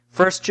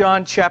1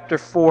 John chapter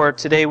 4,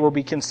 today we'll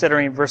be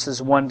considering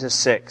verses 1 to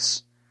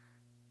 6.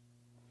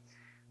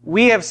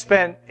 We have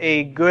spent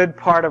a good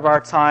part of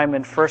our time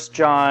in 1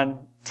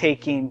 John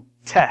taking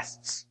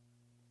tests.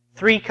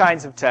 3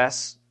 kinds of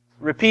tests,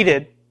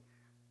 repeated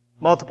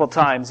multiple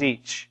times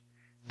each.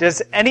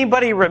 Does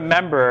anybody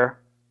remember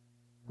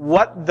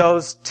what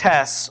those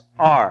tests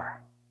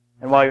are?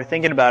 And while you're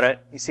thinking about it,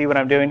 you see what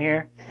I'm doing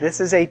here? This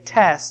is a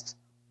test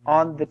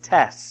on the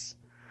tests.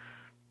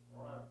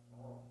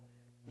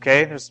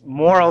 Okay, there's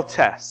moral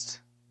test.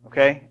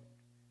 Okay?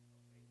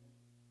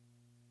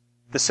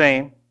 The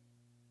same.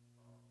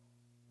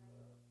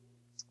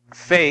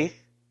 Faith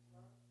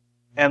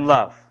and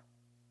love.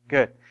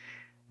 Good.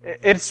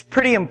 It's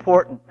pretty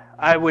important,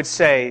 I would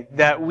say,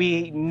 that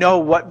we know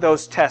what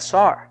those tests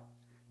are.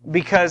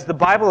 Because the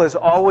Bible is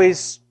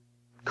always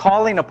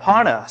calling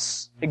upon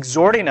us,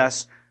 exhorting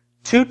us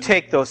to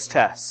take those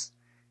tests.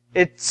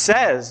 It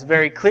says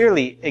very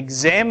clearly,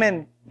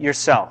 examine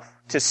yourself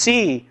to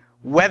see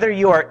whether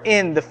you are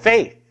in the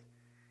faith.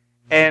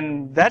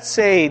 And that's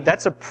a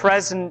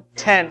present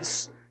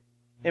tense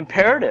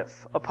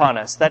imperative upon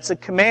us. That's a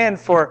command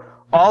for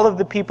all of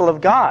the people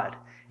of God.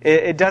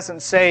 It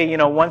doesn't say,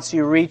 once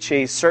you reach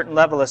a certain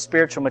level of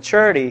spiritual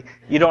maturity,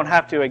 you don't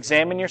have to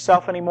examine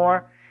yourself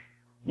anymore.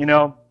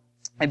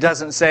 It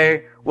doesn't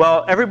say,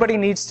 well, everybody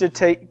needs to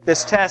take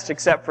this test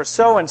except for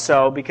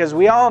so-and-so because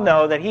we all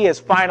know that he has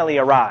finally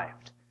arrived.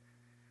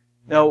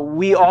 No,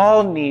 we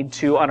all need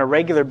to, on a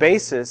regular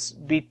basis,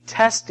 be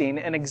testing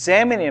and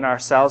examining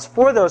ourselves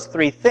for those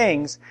 3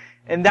 things.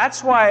 And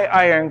that's why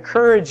I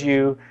encourage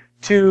you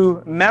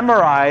to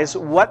memorize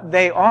what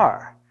they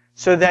are,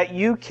 so that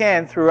you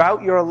can,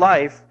 throughout your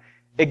life,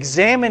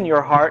 examine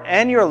your heart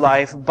and your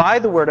life by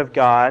the Word of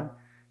God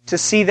to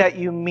see that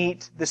you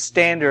meet the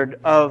standard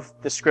of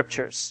the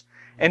Scriptures.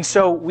 And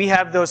so we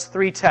have those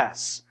 3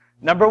 tests.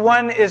 Number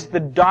 1 is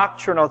the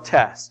doctrinal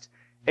test,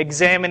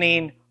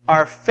 examining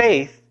our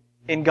faith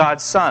in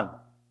God's Son.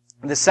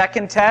 The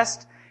second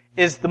test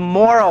is the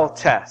moral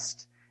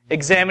test,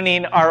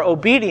 examining our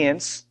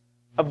obedience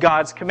of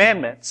God's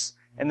commandments.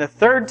 And the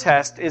third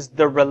test is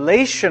the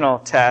relational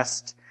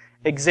test,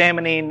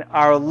 examining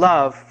our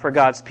love for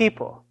God's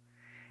people.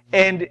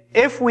 And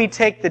if we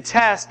take the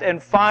test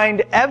and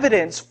find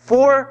evidence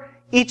for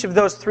each of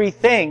those 3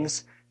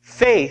 things,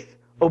 faith,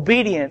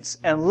 obedience,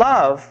 and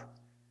love,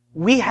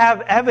 we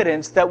have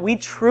evidence that we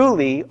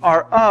truly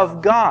are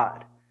of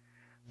God.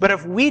 But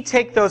if we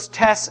take those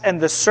tests and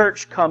the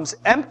search comes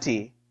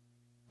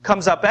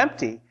up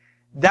empty,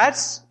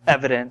 that's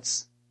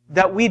evidence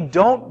that we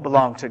don't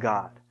belong to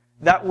God,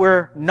 that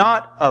we're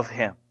not of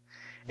Him.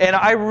 And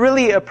I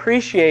really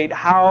appreciate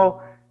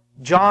how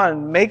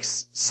John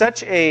makes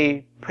such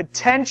a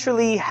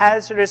potentially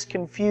hazardous,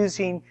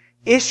 confusing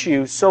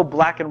issue so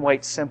black and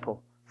white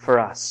simple for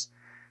us.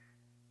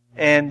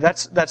 And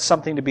that's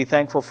something to be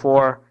thankful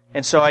for.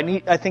 And so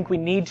I think we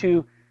need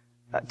to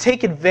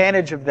take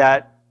advantage of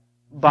that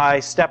by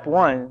step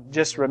 1,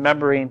 just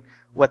remembering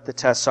what the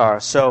tests are.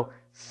 So,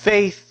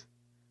 faith,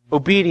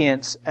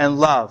 obedience, and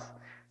love.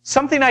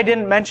 Something I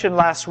didn't mention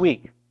last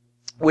week,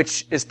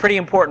 which is pretty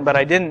important, but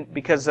I didn't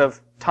because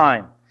of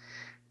time.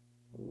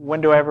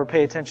 When do I ever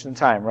pay attention to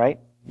time, right?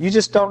 You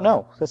just don't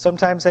know. So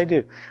sometimes I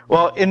do.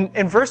 Well,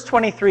 in verse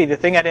 23, the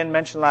thing I didn't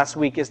mention last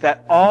week is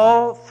that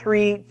all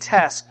 3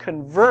 tests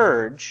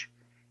converge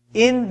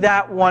in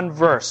that one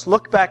verse.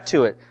 Look back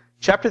to it.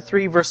 Chapter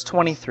 3, verse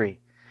 23.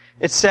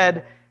 It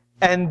said,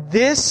 "And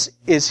this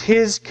is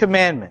His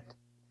commandment,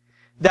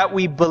 that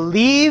we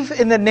believe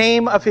in the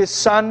name of His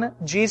Son,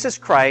 Jesus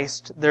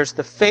Christ," there's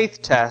the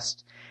faith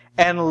test,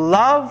 "and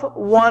love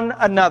one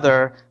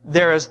another,"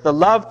 there is the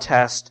love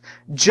test,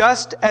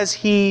 "just as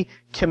He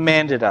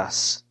commanded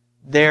us,"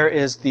 there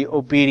is the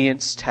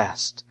obedience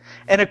test.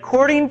 And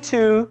according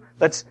to,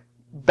 let's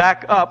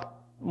back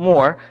up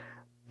more,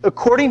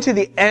 according to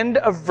the end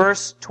of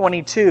verse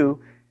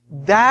 22,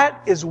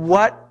 that is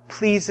what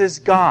pleases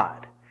God.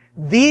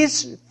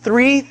 These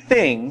 3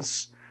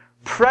 things,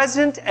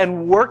 present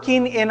and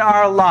working in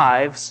our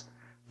lives,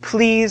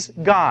 please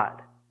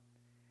God.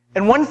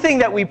 And one thing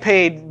that we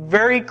paid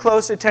very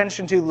close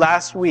attention to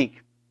last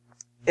week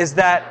is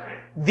that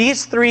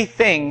these 3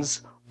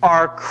 things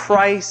are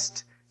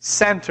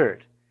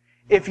Christ-centered.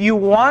 If you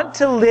want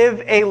to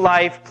live a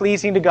life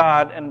pleasing to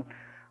God, and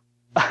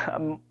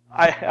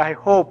I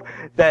hope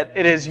that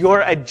it is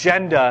your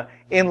agenda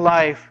in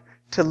life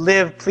to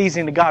live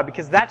pleasing to God,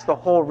 because that's the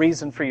whole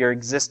reason for your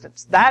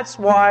existence. That's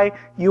why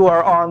you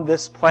are on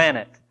this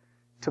planet,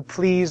 to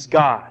please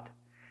God.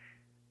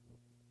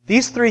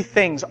 These 3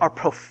 things are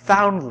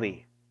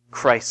profoundly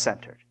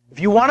Christ-centered. If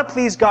you want to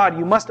please God,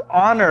 you must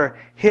honor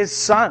His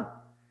Son.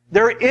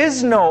 There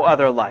is no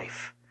other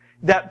life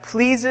that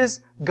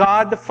pleases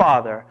God the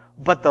Father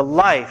but the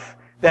life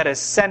that is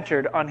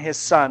centered on His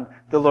Son,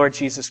 the Lord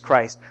Jesus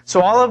Christ.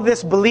 So all of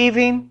this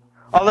believing,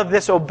 all of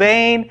this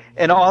obeying,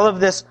 and all of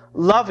this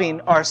loving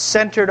are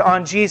centered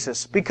on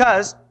Jesus.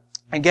 Because,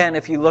 again,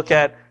 if you look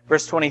at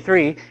verse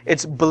 23,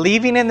 it's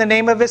believing in the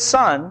name of His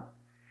Son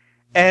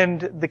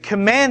And the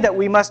command that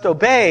we must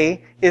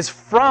obey is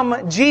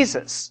from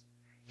Jesus.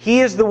 He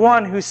is the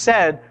one who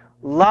said,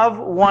 love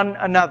one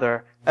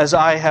another as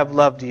I have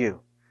loved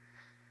you.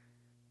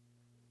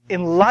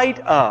 In light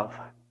of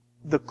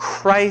the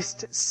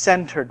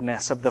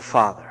Christ-centeredness of the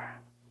Father,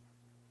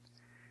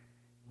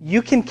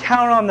 you can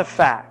count on the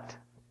fact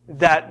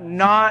that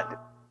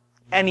not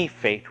any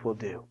faith will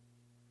do.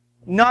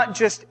 Not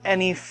just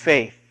any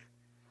faith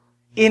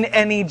in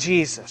any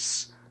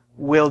Jesus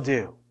will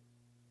do.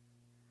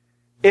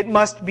 It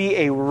must be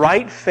a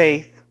right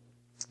faith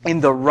in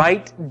the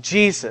right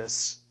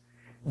Jesus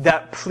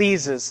that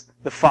pleases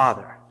the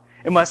Father.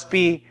 It must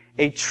be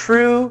a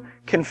true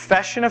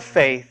confession of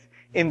faith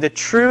in the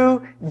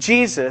true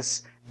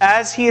Jesus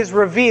as He is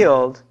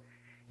revealed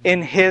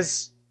in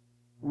His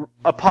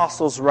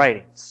apostles'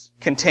 writings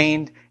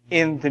contained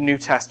in the New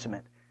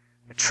Testament.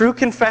 A true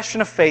confession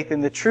of faith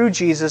in the true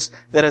Jesus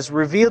that is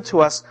revealed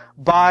to us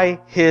by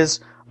His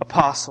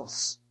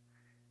apostles.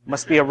 It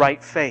must be a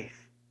right faith.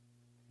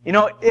 You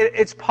know,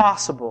 it's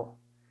possible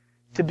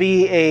to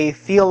be a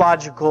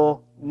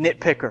theological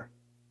nitpicker,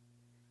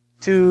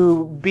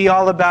 to be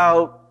all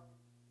about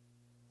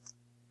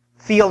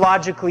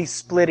theologically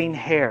splitting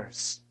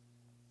hairs.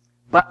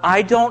 But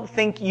I don't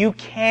think you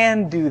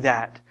can do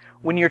that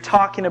when you're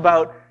talking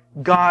about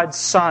God's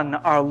Son,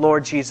 our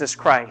Lord Jesus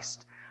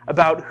Christ,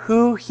 about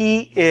who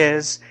He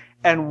is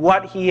and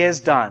what He has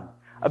done,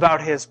 about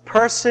His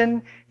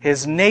person,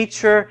 His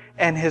nature,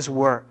 and His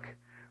work.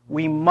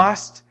 We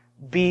must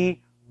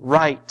be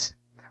right.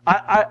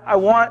 I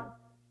want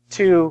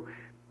you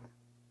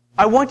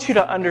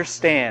to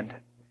understand.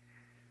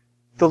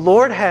 The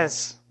Lord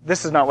has,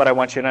 this is not what I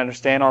want you to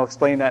understand, I'll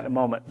explain that in a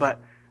moment,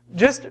 but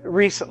just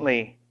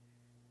recently,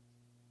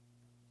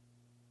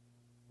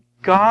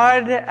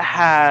 God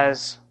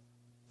has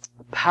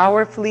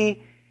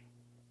powerfully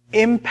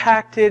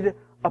impacted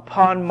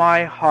upon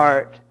my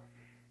heart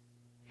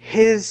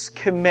His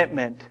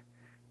commitment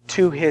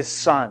to His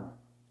Son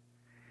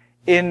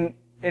in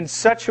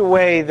such a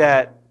way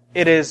that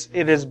it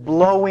is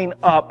blowing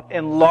up,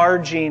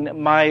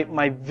 enlarging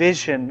my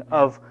vision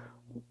of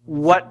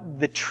what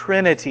the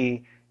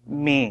Trinity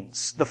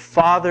means. The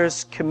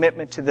Father's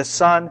commitment to the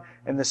Son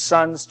and the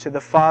Son's to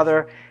the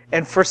Father.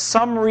 And for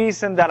some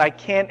reason that I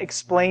can't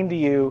explain to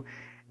you,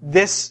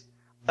 this,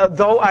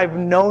 though I've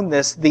known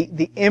this,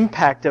 the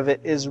impact of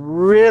it is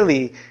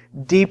really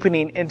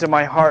deepening into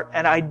my heart.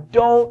 And I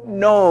don't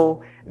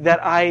know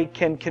that I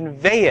can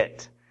convey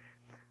it.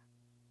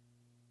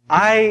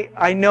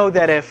 I know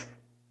that if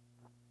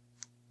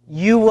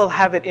you will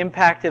have it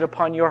impacted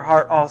upon your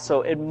heart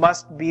also, it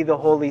must be the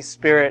Holy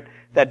Spirit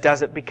that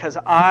does it, because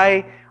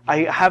I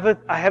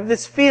have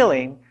this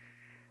feeling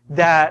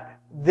that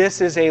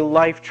this is a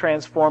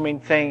life-transforming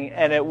thing,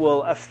 and it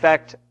will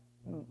affect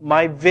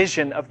my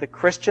vision of the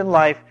Christian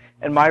life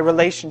and my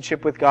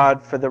relationship with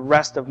God for the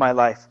rest of my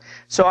life.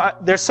 So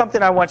there's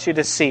something I want you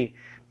to see.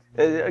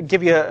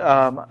 Give you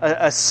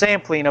a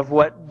sampling of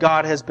what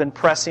God has been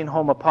pressing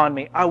home upon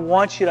me. I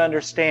want you to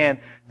understand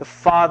the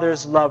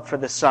Father's love for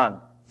the Son.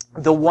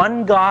 The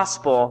one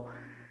gospel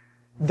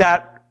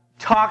that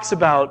talks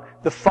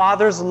about the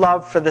Father's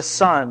love for the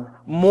Son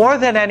more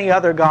than any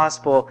other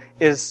gospel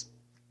is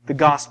the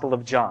Gospel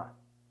of John.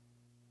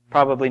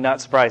 Probably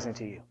not surprising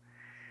to you.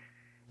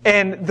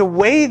 And the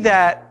way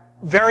that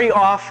very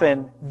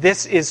often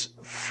this is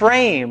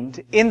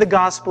framed in the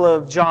Gospel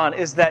of John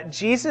is that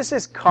Jesus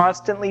is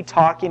constantly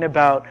talking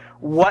about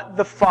what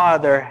the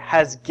Father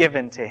has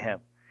given to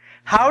Him.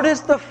 How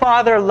does the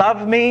Father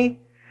love me?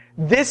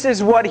 This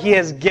is what He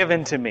has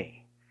given to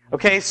me.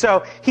 Okay,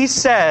 so He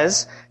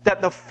says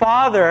that the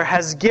Father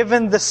has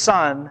given the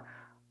Son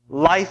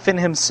life in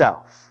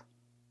Himself.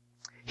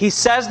 He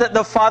says that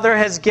the Father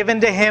has given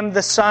to Him,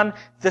 the Son,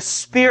 the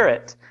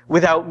Spirit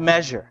without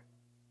measure.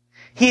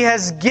 He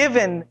has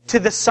given to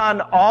the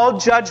Son all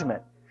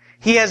judgment.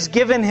 He has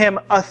given Him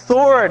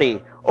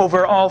authority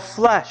over all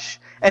flesh.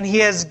 And He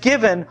has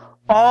given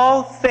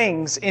all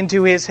things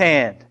into His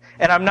hand.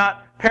 And I'm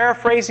not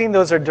paraphrasing,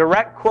 those are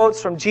direct quotes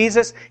from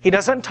Jesus. He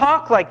doesn't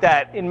talk like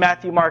that in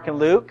Matthew, Mark, and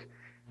Luke.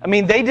 I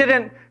mean, they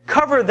didn't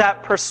cover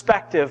that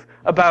perspective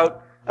of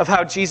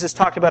how Jesus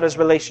talked about His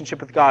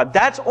relationship with God.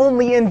 That's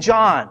only in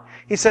John.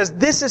 He says,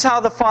 this is how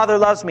the Father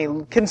loves me.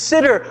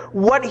 Consider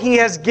what He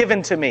has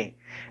given to me.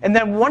 And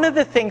then one of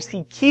the things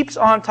He keeps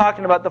on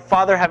talking about the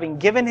Father having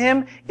given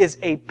Him is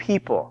a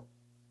people.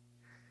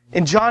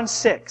 In John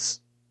 6,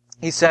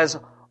 He says,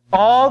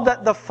 all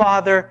that the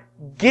Father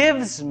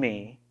gives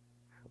me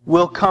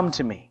will come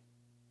to me.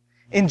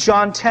 In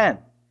John 10,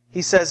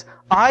 He says,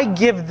 I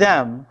give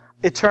them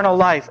eternal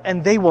life,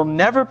 and they will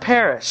never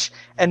perish,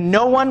 and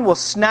no one will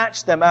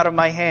snatch them out of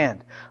my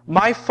hand.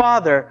 My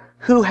Father,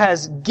 who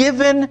has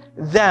given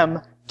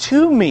them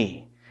to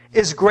me,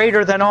 is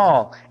greater than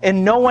all,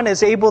 and no one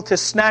is able to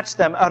snatch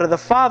them out of the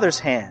Father's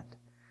hand.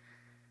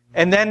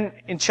 And then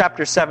in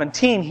chapter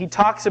 17, He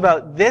talks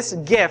about this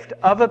gift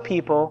of a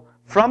people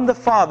from the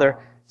Father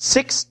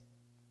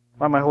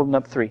why am I holding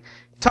up 3?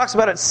 He talks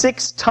about it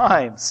 6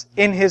 times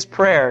in His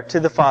prayer to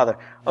the Father.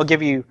 I'll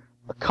give you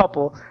a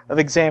couple of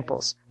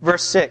examples.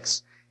 Verse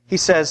 6, he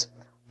says,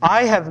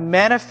 I have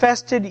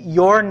manifested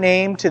your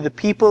name to the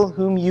people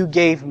whom you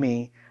gave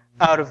me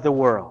out of the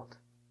world.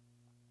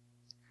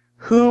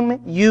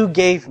 Whom you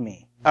gave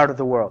me out of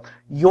the world.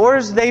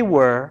 Yours they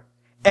were,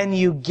 and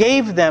you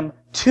gave them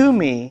to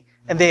me,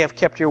 and they have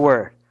kept your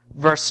word.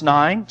 Verse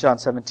 9, John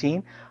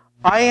 17,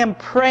 I am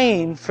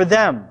praying for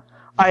them.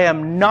 I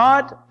am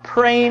not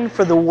praying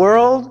for the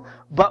world,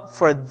 but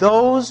for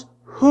those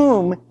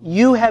whom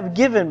you have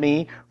given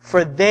me,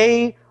 for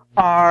they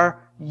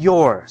are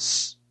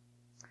yours.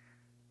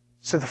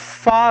 So the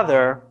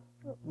Father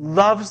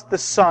loves the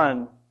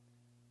Son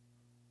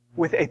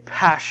with a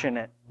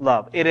passionate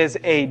love. It is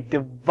a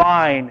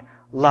divine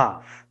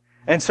love.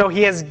 And so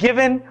He has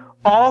given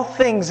all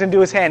things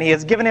into His hand. He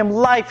has given Him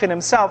life in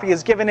Himself. He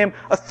has given Him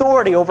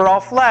authority over all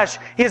flesh.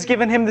 He has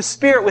given Him the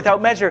Spirit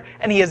without measure.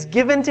 And He has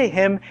given to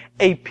Him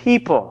a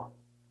people.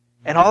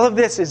 And all of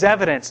this is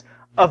evidence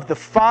of the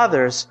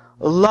Father's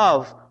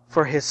love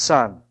for His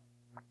Son.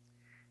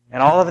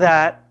 And all of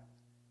that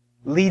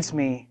leads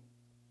me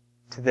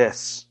to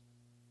this.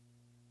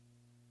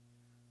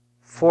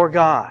 For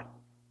God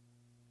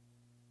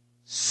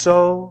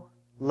so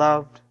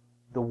loved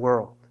the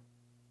world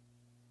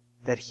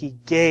that He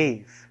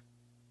gave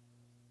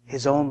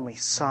His only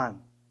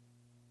Son,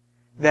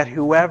 that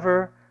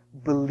whoever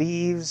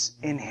believes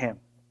in Him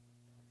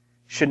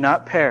should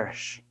not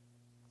perish,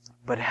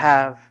 but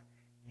have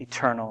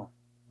eternal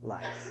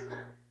life.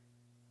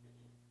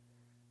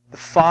 The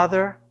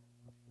Father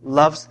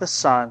loves the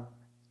Son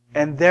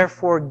and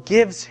therefore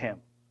gives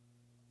Him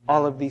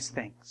all of these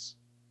things,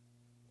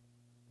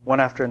 one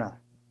after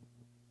another.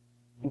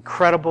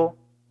 Incredible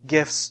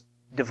gifts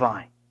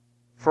divine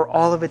for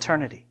all of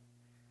eternity.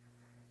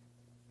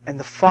 And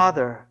the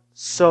Father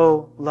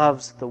so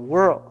loves the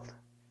world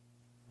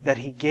that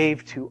He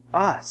gave to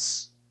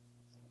us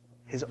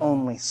His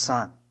only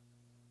Son.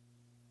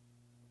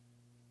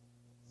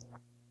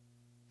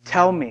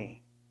 Tell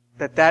me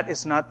that that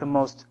is not the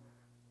most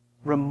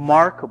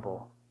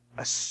remarkable,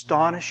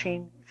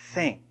 astonishing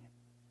thing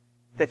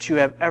that you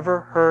have ever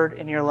heard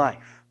in your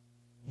life.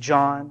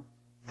 John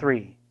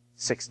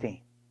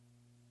 3:16.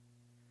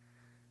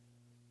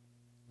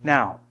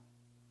 Now,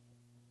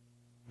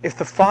 if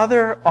the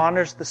Father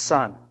honors the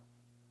Son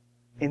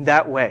in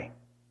that way,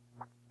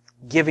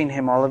 giving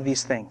Him all of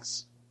these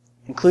things,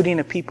 including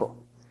a people,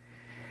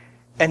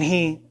 and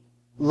He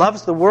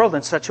loves the world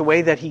in such a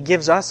way that He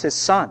gives us His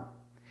Son,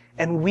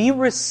 and we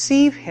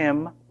receive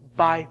Him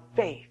by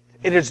faith.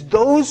 It is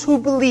those who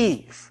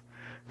believe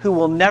who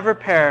will never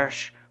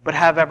perish but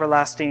have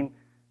everlasting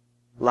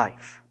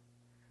life.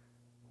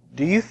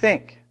 Do you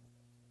think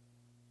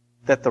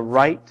that the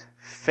right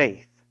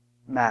faith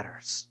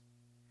matters?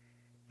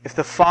 If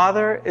the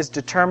Father is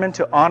determined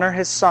to honor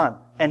His Son,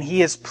 and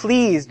He is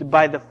pleased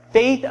by the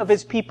faith of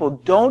His people,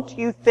 don't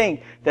you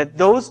think that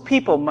those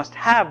people must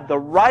have the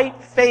right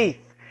faith,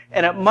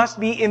 and it must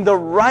be in the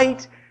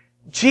right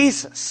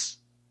Jesus?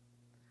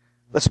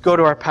 Let's go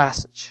to our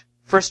passage.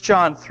 1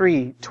 John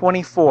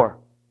 3:24.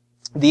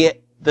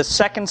 The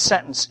second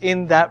sentence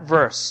in that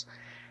verse.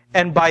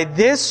 And by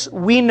this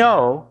we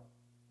know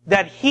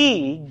that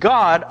He,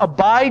 God,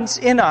 abides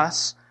in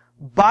us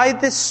by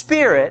the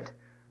Spirit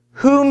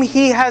whom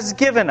He has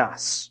given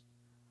us.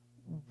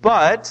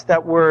 But,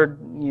 that word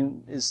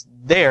is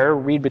there,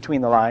 read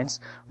between the lines.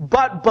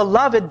 But,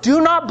 beloved,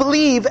 do not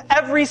believe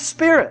every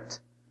spirit,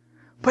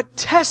 but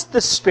test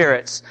the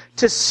spirits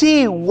to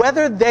see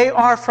whether they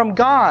are from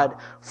God.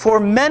 For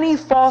many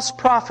false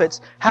prophets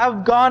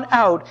have gone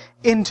out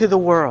into the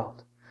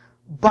world.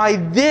 By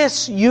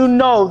this you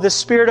know the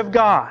Spirit of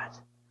God.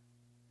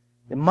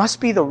 It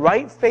must be the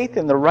right faith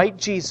in the right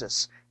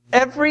Jesus.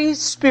 Every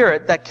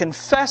spirit that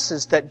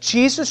confesses that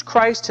Jesus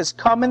Christ has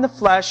come in the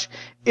flesh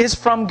is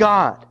from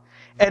God.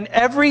 And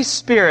every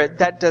spirit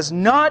that does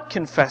not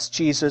confess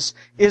Jesus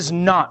is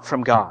not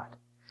from God.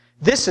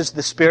 This is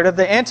the spirit of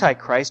the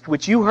Antichrist,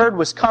 which you heard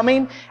was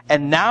coming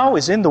and now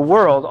is in the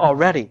world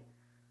already.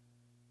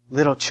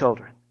 Little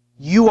children,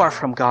 you are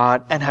from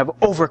God and have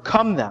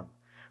overcome them.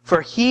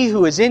 For He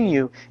who is in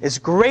you is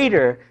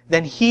greater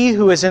than he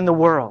who is in the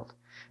world.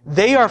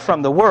 They are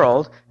from the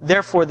world,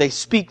 therefore they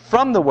speak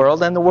from the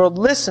world, and the world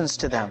listens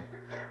to them.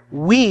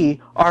 We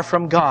are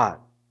from God.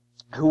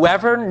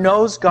 Whoever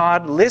knows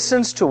God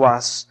listens to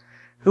us.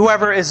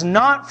 Whoever is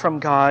not from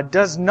God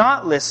does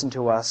not listen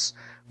to us.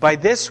 By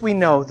this we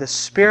know the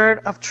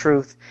spirit of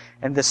truth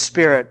and the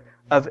spirit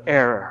of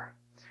error.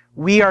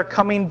 We are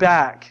coming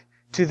back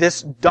to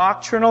this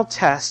doctrinal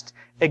test,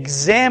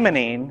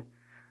 examining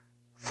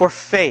for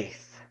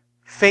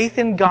faith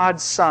in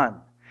God's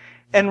Son.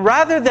 And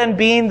rather than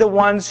being the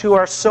ones who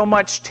are so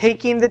much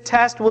taking the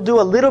test, we'll do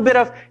a little bit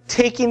of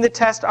taking the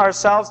test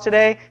ourselves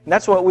today. And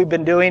that's what we've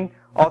been doing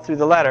all through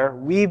the letter.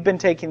 We've been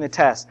taking the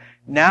test.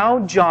 Now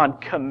John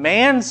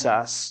commands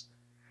us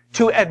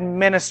to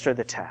administer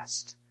the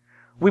test.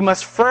 We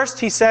must first,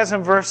 he says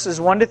in verses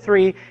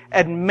 1-3,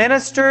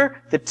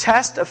 administer the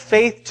test of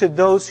faith to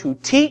those who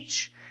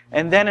teach.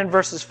 And then in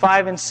verses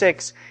 5 and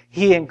 6,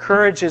 he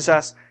encourages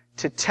us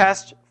to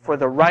test for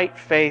the right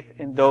faith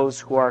in those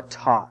who are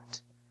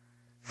taught.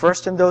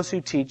 First in those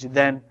who teach,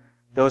 then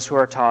those who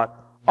are taught,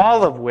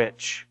 all of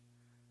which,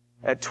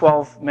 at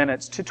 12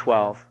 minutes to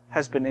 12,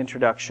 has been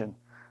introduction.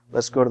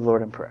 Let's go to the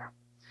Lord in prayer.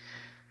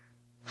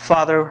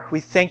 Father,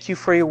 we thank you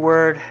for your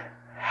word.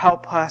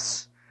 Help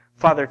us,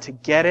 Father, to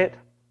get it.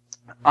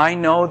 I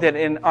know that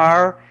in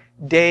our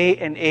day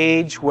and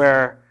age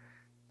where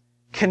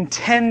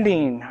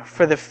contending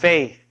for the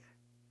faith,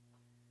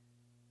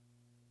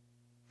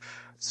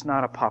 it's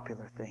not a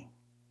popular thing.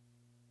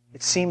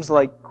 It seems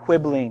like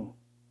quibbling.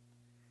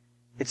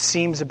 It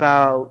seems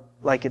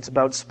like it's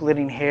about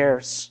splitting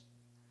hairs.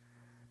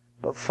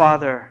 But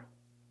Father,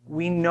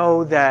 we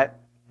know that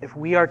if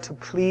we are to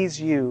please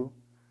you,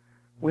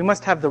 we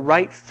must have the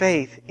right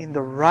faith in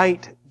the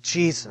right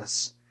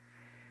Jesus.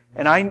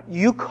 And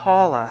you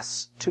call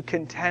us to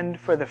contend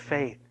for the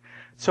faith.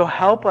 So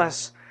help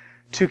us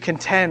to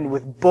contend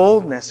with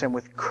boldness and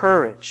with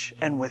courage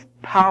and with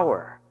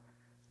power,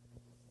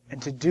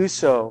 and to do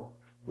so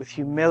with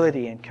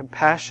humility and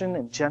compassion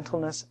and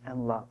gentleness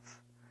and love.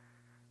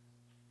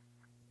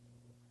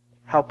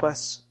 Help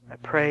us, I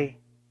pray,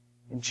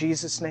 in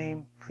Jesus'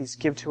 name. Please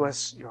give to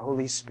us your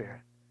Holy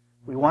Spirit.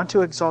 We want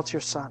to exalt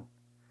your Son.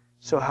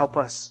 So help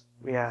us,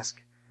 we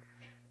ask.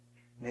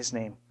 In His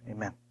name,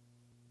 amen.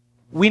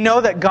 We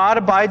know that God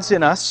abides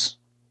in us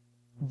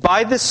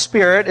by the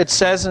Spirit. It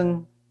says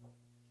in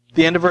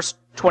the end of verse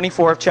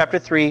 24 of chapter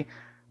 3,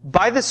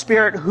 by the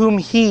Spirit whom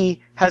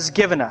He has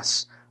given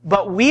us.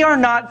 But we are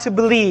not to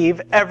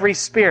believe every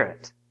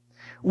spirit.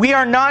 We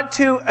are not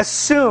to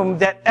assume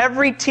that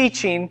every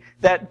teaching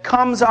that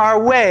comes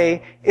our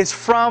way is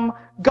from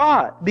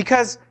God.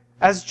 Because,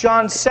 as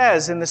John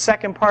says in the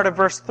second part of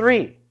verse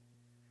 3,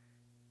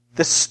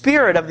 the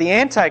spirit of the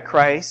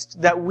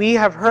Antichrist that we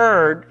have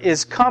heard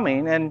is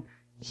coming, and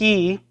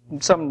he,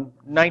 some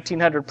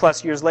 1900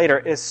 plus years later,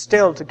 is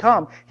still to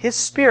come. His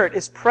spirit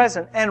is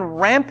present and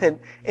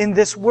rampant in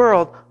this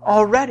world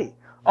already.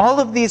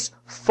 All of these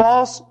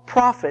false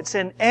prophets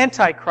and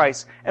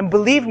antichrists, and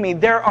believe me,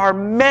 there are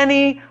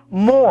many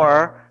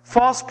more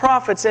false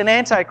prophets and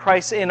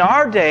antichrists in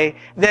our day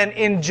than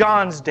in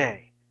John's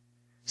day.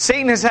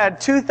 Satan has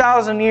had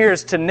 2,000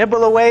 years to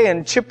nibble away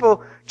and chip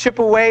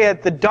away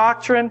at the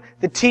doctrine,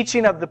 the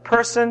teaching of the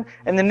person,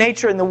 and the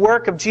nature and the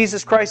work of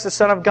Jesus Christ, the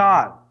Son of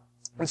God.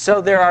 And so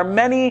there are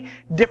many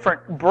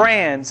different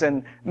brands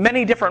and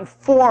many different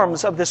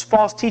forms of this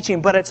false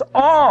teaching, but it's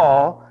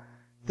all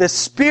the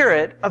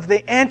spirit of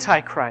the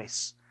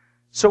Antichrist.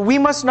 So we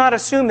must not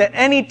assume that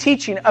any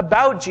teaching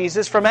about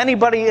Jesus from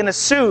anybody in a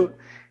suit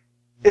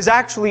is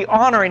actually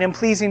honoring and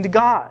pleasing to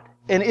God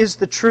and is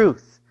the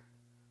truth.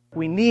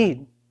 We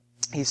need,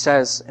 he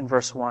says in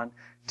verse 1,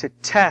 to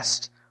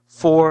test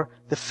for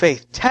the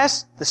faith.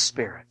 Test the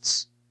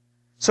spirits.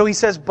 So he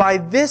says, by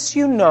this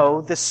you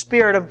know the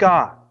Spirit of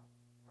God.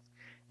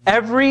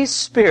 Every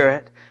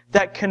spirit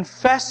that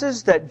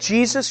confesses that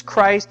Jesus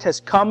Christ has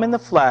come in the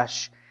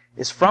flesh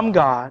is from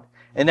God,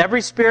 and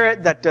every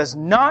spirit that does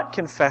not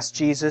confess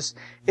Jesus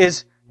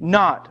is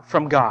not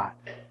from God.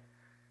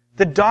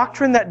 The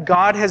doctrine that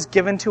God has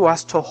given to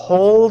us to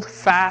hold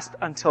fast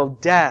until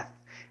death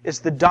is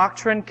the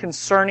doctrine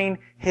concerning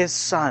His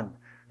Son,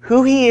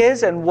 who He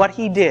is and what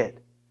He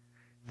did,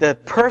 the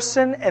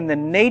person and the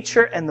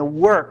nature and the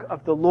work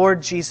of the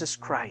Lord Jesus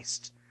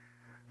Christ.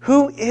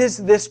 Who is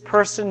this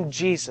person,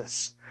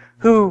 Jesus,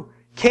 who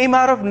came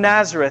out of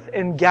Nazareth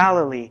in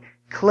Galilee,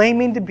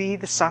 claiming to be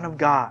the Son of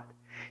God?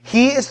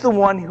 He is the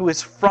one who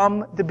is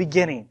from the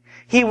beginning.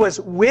 He was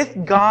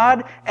with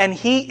God, and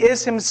He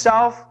is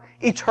Himself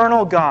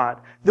eternal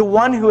God, the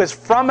one who is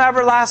from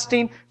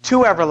everlasting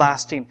to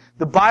everlasting.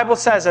 The Bible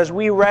says, as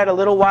we read a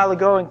little while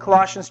ago in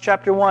Colossians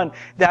chapter 1,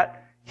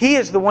 that He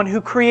is the one who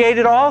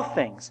created all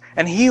things,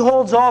 and He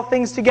holds all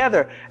things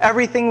together.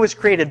 Everything was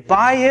created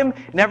by Him,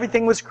 and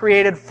everything was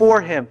created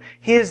for Him.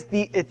 He is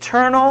the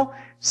eternal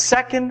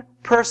second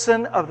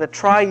person of the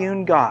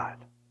triune God.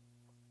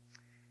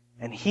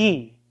 And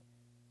He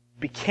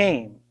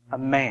became a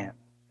man.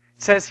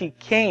 It says He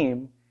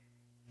came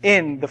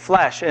in the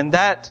flesh. And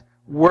that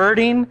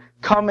wording,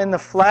 come in the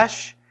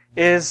flesh,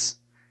 is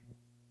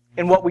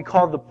in what we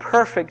call the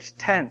perfect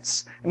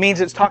tense. It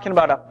means it's talking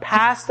about a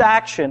past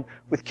action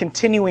with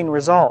continuing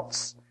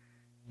results.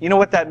 You know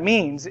what that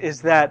means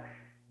is that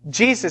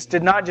Jesus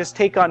did not just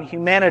take on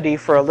humanity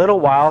for a little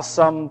while,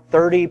 some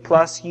 30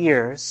 plus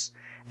years,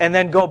 and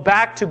then go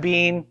back to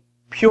being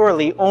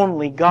purely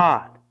only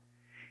God.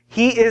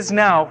 He is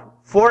now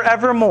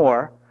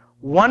forevermore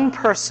one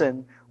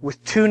person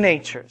with two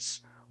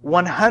natures,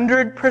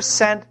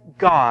 100%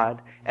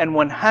 God and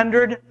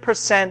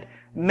 100%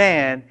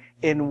 man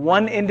in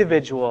one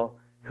individual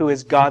who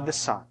is God the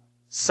Son,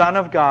 Son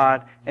of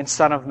God and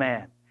Son of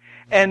man.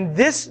 And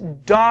this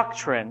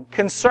doctrine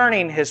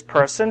concerning His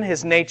person,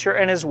 His nature,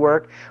 and His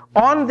work,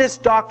 on this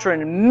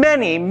doctrine,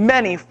 many,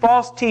 many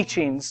false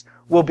teachings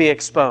will be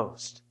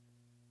exposed.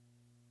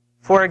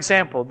 For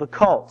example, the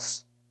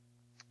cults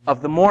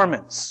of the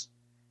Mormons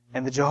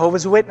and the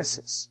Jehovah's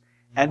Witnesses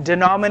and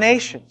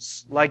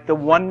denominations like the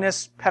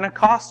Oneness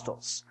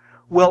Pentecostals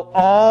will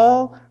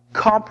all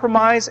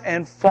compromise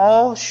and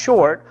fall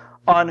short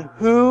on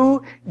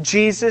who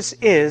Jesus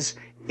is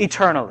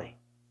eternally.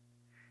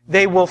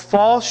 They will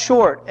fall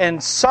short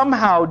and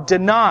somehow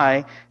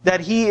deny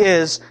that He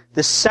is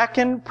the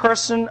second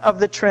person of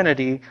the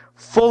Trinity,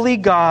 fully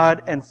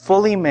God and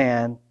fully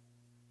man,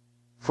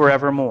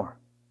 forevermore.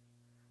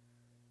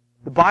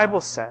 The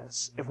Bible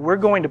says if we're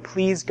going to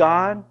please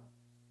God,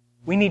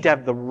 we need to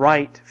have the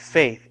right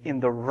faith in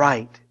the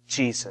right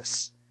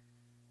Jesus.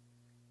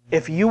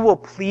 If you will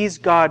please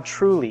God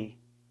truly,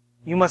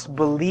 you must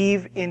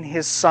believe in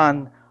His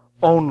Son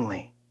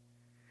only.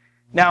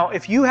 Now,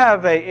 if you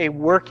have a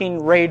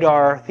working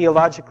radar,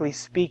 theologically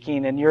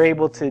speaking, and you're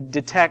able to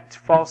detect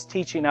false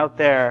teaching out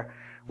there,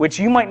 which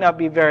you might not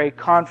be very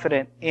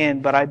confident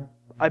in, but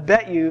I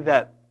bet you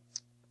that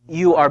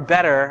you are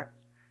better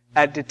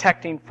at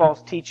detecting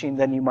false teaching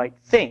than you might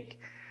think.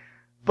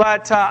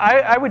 But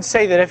I would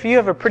say that if you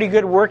have a pretty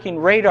good working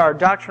radar,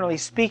 doctrinally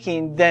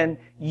speaking, then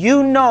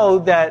you know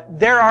that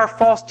there are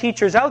false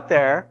teachers out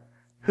there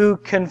who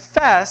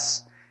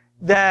confess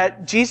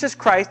that Jesus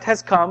Christ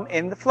has come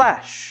in the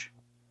flesh.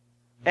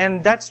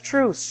 And that's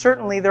true.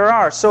 Certainly there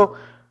are. So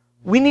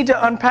we need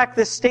to unpack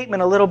this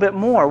statement a little bit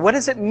more. What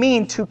does it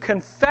mean to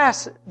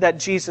confess that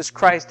Jesus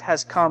Christ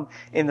has come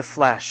in the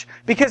flesh?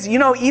 Because,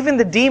 even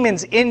the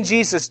demons in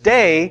Jesus'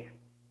 day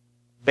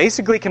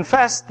basically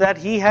confessed that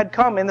He had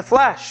come in the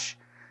flesh.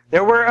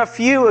 There were a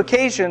few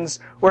occasions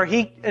where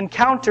He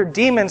encountered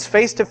demons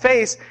face to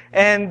face,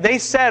 and they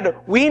said,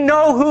 "We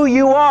know who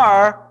you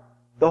are,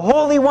 the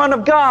Holy One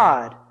of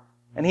God."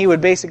 And He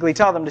would basically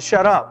tell them to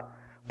shut up.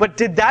 But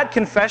did that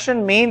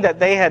confession mean that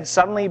they had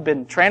suddenly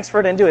been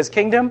transferred into His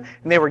kingdom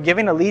and they were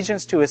giving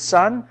allegiance to His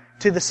Son,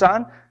 to the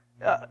Son?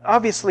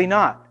 Obviously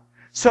not.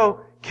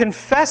 So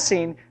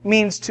confessing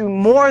means to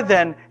more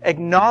than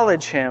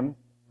acknowledge Him.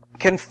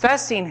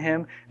 Confessing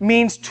Him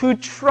means to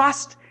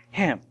trust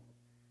Him.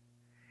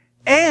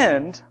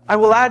 And I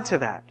will add to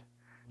that,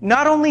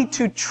 not only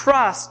to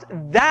trust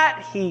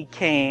that He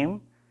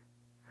came,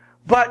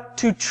 but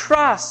to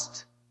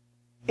trust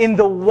in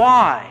the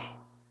why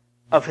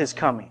of His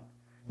coming.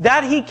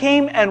 That He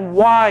came and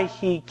why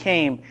He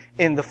came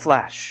in the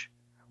flesh.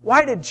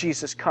 Why did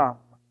Jesus come?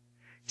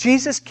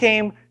 Jesus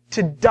came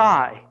to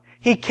die.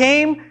 He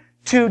came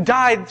to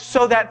die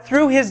so that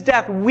through His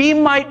death we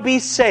might be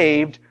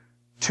saved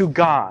to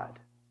God.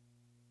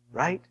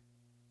 Right?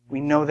 We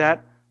know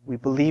that. We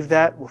believe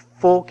that with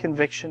full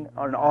conviction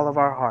in all of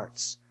our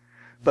hearts.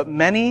 But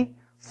many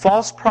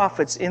false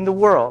prophets in the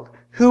world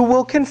who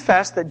will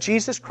confess that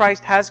Jesus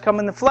Christ has come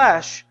in the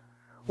flesh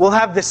will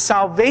have the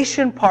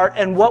salvation part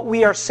and what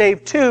we are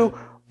saved to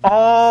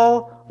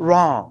all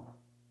wrong.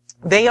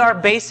 They are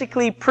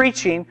basically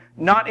preaching,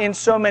 not in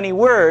so many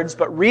words,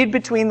 but read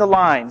between the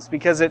lines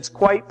because it's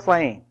quite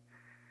plain.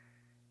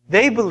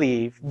 They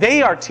believe,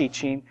 they are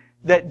teaching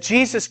that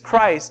Jesus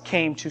Christ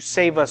came to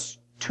save us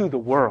to the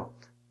world.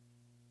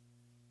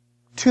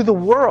 To the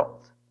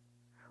world.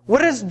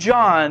 What does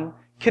John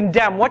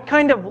condemn? What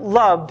kind of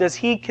love does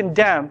he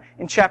condemn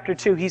in chapter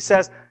 2? He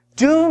says,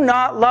 "Do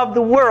not love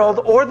the world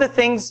or the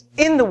things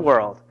in the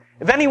world.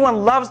 If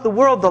anyone loves the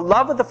world, the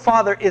love of the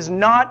Father is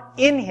not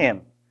in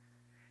him."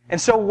 And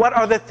so what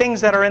are the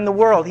things that are in the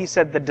world? He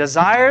said, the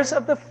desires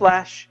of the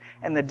flesh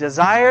and the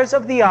desires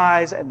of the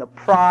eyes and the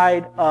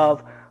pride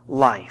of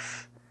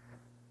life.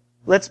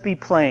 Let's be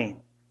plain.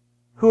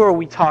 Who are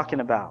we talking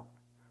about?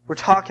 We're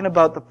talking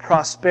about the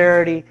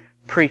prosperity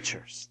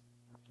preachers.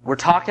 We're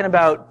talking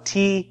about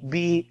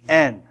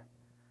TBN.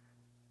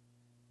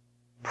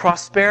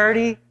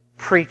 Prosperity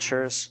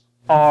preachers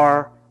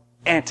are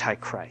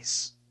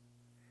antichrists.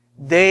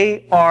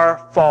 They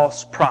are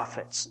false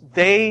prophets.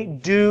 They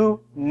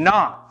do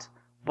not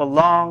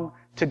belong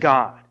to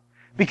God.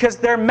 Because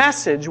their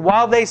message,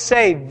 while they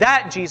say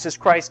that Jesus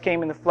Christ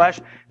came in the flesh,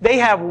 they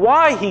have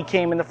why He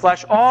came in the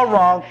flesh all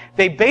wrong.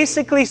 They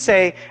basically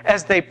say,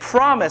 as they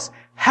promise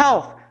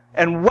health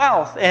and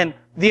wealth and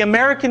the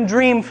American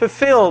dream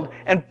fulfilled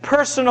and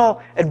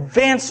personal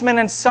advancement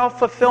and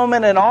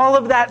self-fulfillment and all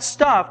of that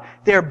stuff,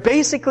 they're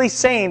basically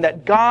saying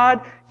that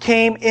God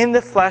came in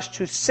the flesh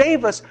to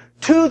save us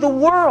to the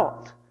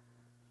world.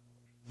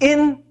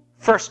 In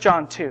 1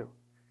 John 2,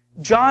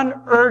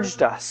 John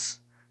urged us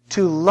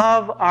to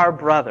love our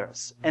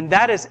brothers, and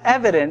that is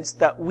evidence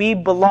that we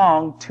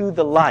belong to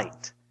the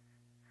light.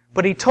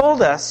 But he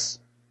told us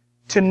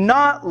to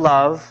not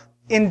love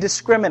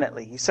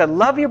indiscriminately. He said,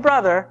 love your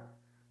brother,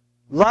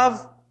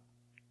 love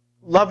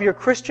your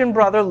Christian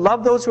brother,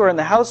 love those who are in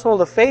the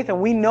household of faith, and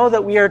we know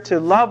that we are to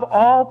love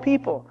all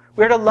people.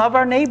 We are to love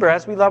our neighbor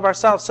as we love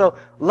ourselves. So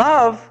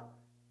love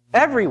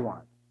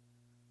everyone,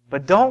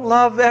 but don't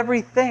love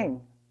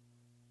everything.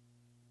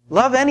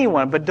 Love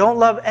anyone, but don't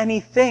love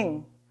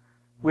anything.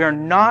 We are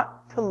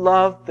not to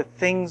love the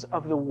things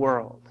of the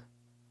world.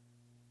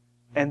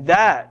 And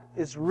that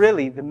is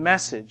really the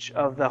message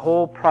of the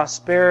whole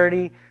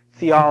prosperity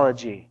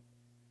theology.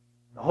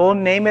 The whole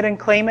name it and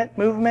claim it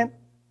movement.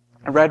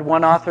 I read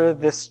one author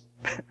this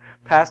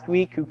past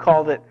week who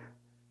called it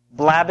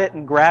blab it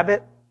and grab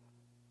it.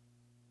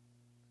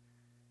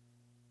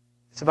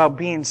 It's about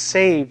being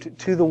saved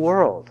to the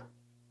world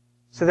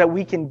so that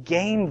we can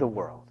gain the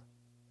world.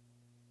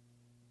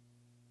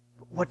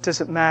 But what does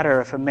it matter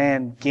if a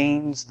man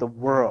gains the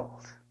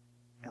world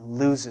and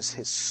loses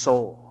his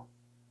soul?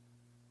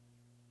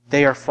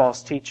 They are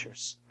false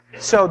teachers.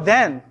 So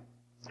then,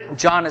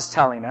 John is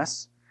telling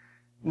us,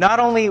 not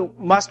only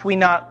must we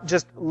not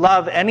just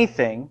love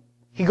anything,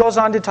 he goes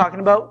on to talking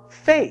about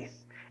faith.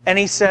 And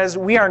he says,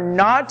 we are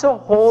not to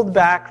hold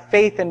back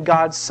faith in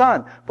God's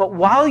Son. But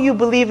while you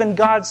believe in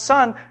God's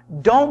Son,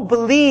 don't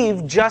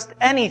believe just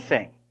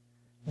anything.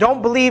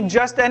 Don't believe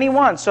just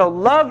anyone. So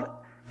love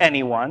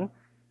anyone,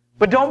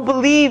 but don't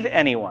believe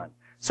anyone.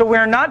 So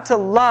we're not to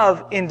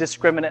love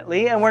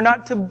indiscriminately, and we're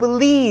not to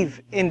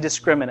believe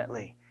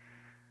indiscriminately.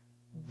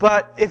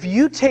 But if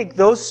you take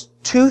those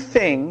two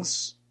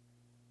things,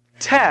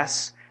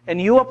 tests,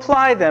 and you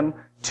apply them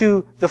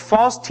to the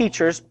false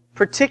teachers,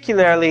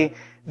 particularly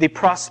the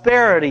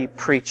prosperity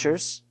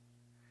preachers,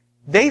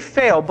 they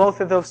fail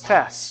both of those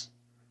tests.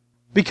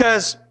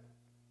 Because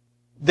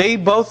they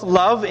both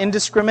love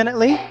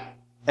indiscriminately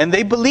and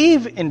they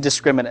believe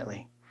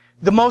indiscriminately.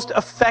 The most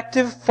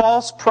effective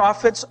false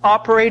prophets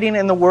operating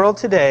in the world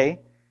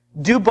today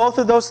do both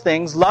of those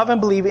things, love and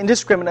believe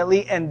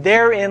indiscriminately, and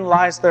therein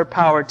lies their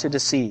power to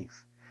deceive.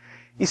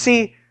 You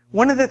see,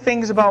 one of the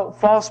things about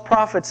false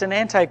prophets and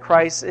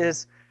antichrists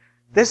is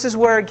this is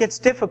where it gets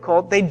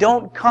difficult. They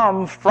don't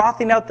come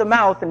frothing out the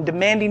mouth and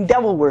demanding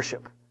devil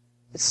worship.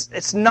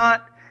 It's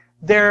not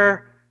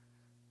their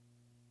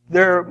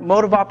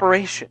mode of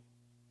operation.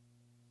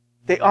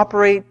 They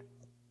operate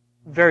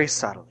very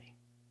subtly.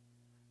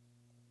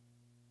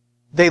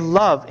 They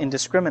love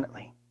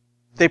indiscriminately.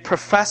 They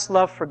profess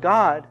love for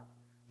God,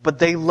 but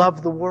they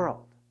love the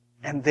world,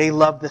 and they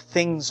love the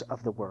things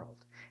of the world.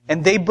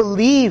 And they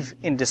believe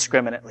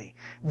indiscriminately.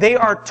 They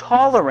are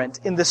tolerant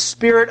in the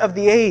spirit of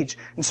the age.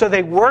 And so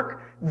they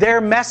work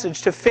their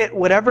message to fit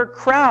whatever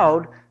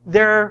crowd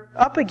they're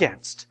up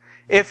against.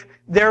 If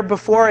they're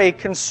before a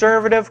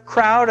conservative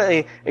crowd,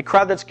 a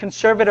crowd that's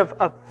conservative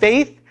of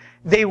faith,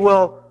 they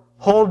will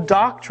hold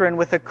doctrine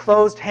with a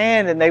closed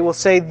hand, and they will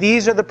say,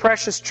 these are the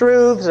precious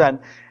truths, and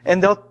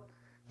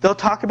they'll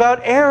talk about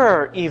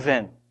error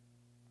even.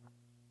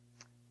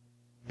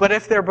 But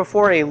if they're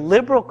before a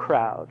liberal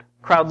crowd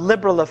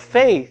liberal of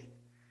faith,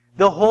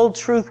 they'll hold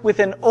truth with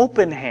an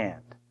open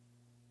hand.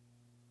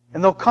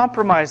 And they'll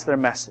compromise their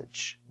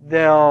message.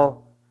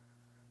 They'll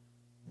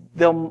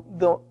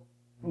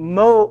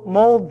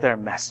mold their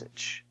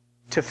message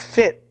to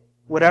fit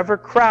whatever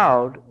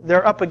crowd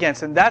they're up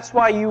against. And that's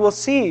why you will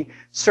see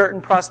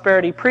certain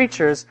prosperity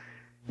preachers,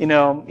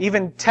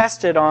 even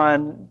tested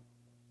on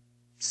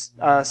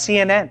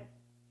CNN.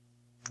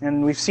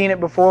 And we've seen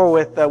it before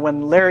with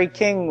when Larry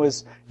King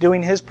was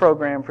doing his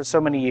program for so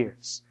many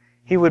years.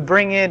 He would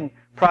bring in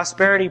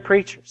prosperity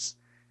preachers,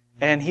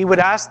 and he would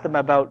ask them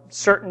about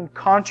certain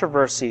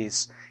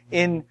controversies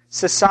in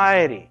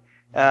society.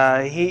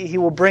 He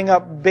will bring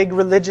up big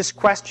religious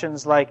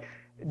questions like,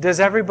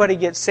 does everybody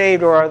get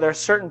saved, or are there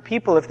certain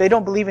people, if they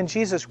don't believe in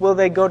Jesus, will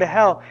they go to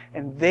hell?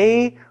 And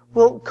they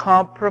will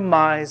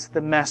compromise the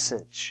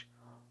message.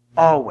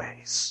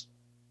 Always.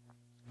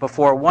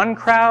 Before one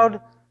crowd,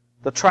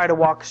 they'll try to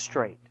walk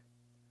straight.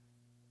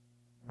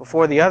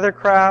 Before the other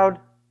crowd,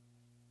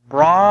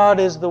 broad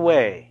is the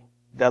way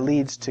that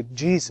leads to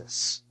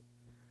Jesus.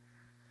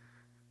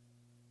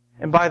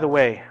 And by the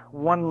way,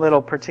 one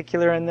little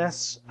particular in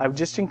this, I would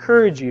just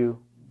encourage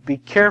you, be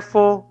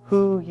careful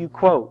who you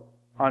quote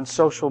on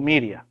social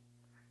media,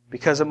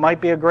 because it might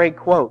be a great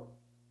quote,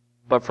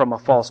 but from a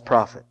false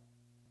prophet.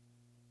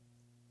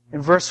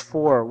 In verse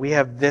 4, we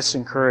have this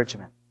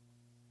encouragement.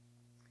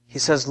 He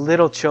says,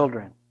 little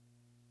children,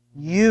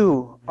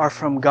 you are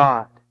from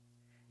God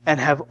and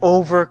have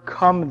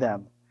overcome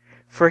them.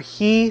 For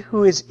he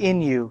who is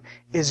in you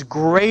is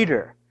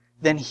greater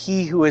than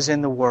he who is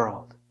in the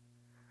world.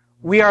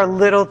 We are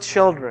little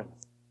children,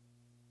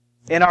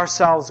 in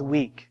ourselves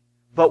weak,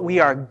 but we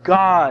are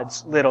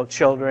God's little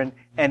children,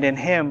 and in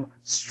Him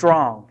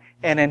strong.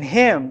 And in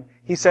Him,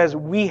 He says,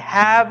 we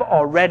have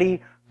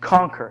already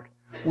conquered.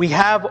 We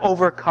have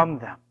overcome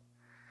them.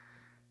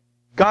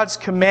 God's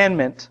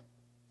commandment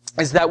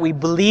is that we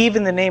believe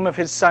in the name of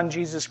His Son,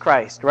 Jesus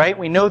Christ, right?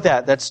 We know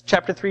that. That's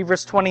chapter 3,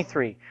 verse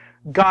 23.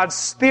 God's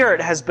Spirit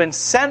has been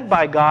sent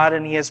by God,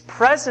 and He is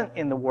present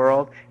in the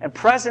world and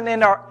present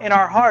in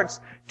our hearts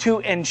to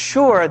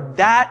ensure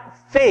that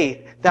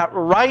faith, that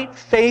right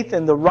faith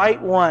in the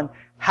right one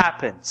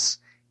happens.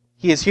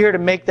 He is here to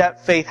make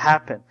that faith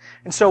happen.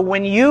 And so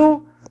when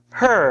you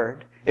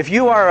heard, if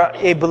you are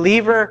a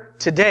believer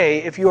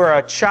today, if you are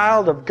a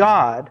child of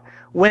God,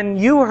 when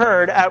you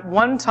heard at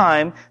one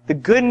time the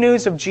good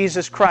news of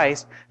Jesus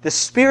Christ, the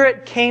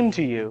Spirit came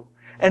to you,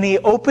 and He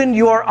opened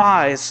your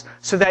eyes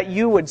so that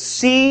you would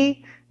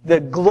see the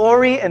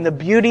glory and the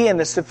beauty and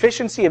the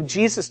sufficiency of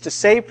Jesus to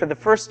save for the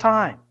first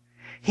time.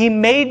 He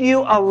made you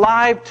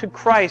alive to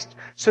Christ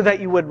so that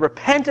you would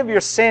repent of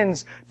your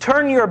sins,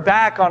 turn your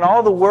back on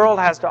all the world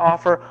has to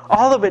offer,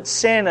 all of its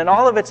sin and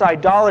all of its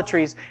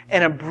idolatries,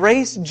 and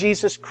embrace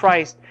Jesus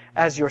Christ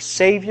as your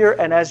Savior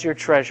and as your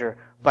treasure.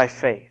 by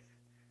faith.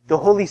 The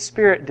Holy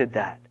Spirit did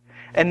that.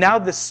 And now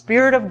the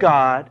Spirit of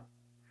God,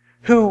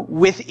 who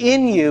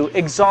within you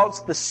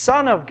exalts the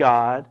Son of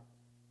God,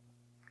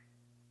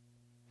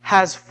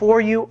 has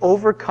for you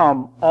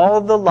overcome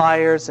all the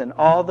liars and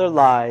all their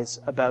lies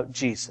about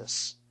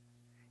Jesus.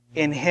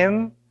 In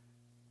Him,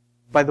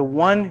 by the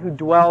one who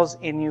dwells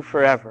in you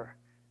forever,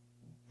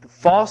 the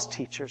false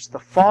teachers, the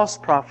false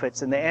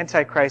prophets, and the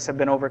Antichrist have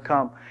been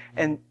overcome.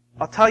 And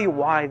I'll tell you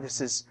why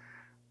this is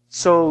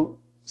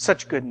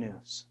such good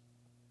news.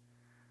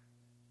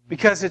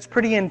 Because it's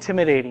pretty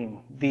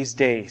intimidating these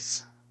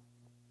days.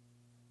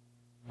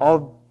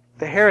 All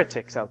the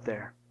heretics out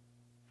there.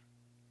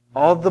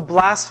 All the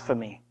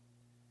blasphemy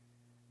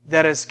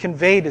that is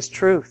conveyed as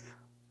truth.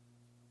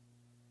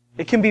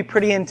 It can be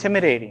pretty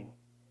intimidating.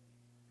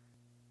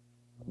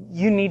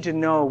 You need to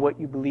know what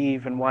you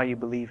believe and why you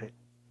believe it.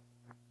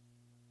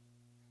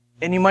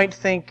 And you might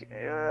think,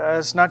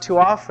 it's not too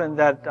often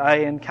that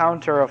I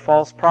encounter a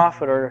false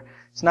prophet, or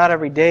it's not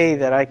every day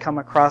that I come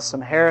across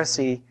some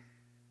heresy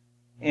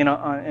in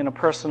a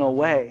personal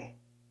way.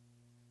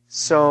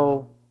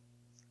 So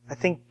I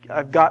think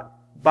I've got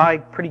by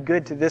pretty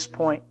good to this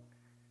point,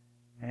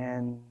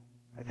 and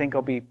I think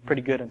I'll be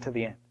pretty good until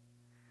the end.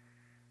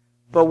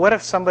 But what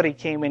if somebody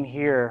came in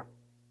here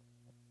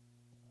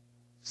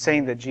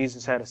saying that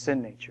Jesus had a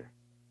sin nature?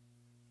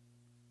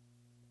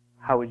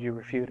 How would you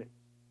refute it?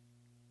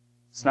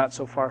 It's not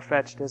so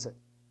far-fetched, is it?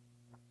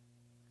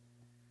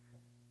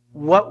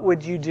 What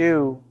would you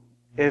do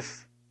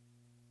if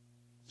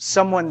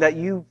someone that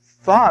you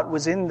thought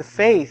was in the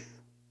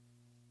faith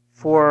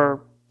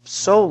for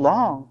so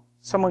long,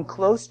 someone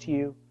close to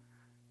you,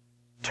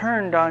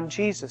 turned on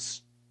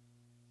Jesus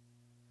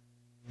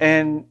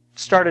and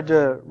started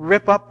to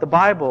rip up the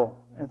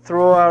Bible and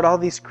throw out all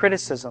these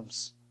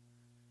criticisms?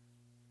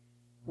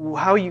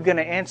 How are you going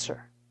to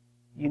answer?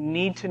 You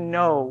need to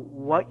know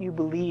what you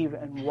believe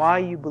and why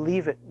you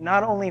believe it,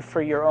 not only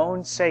for your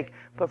own sake,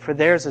 but for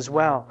theirs as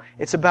well.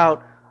 It's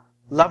about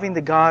loving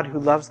the God who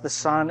loves the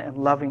Son and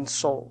loving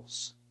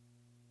souls.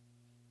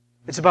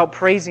 It's about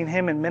praising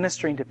Him and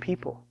ministering to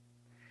people.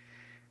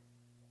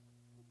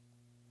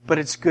 But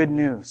it's good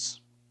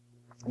news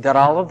that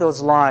all of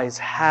those lies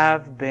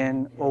have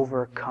been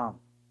overcome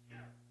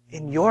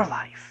in your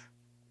life.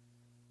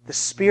 The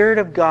Spirit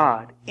of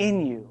God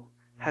in you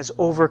has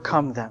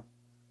overcome them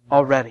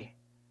already.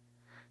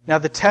 Now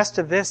the test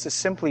of this is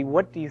simply,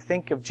 what do you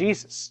think of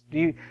Jesus?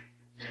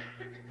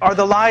 Are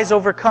the lies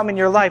overcome in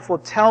your life? Well,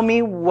 tell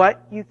me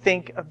what you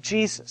think of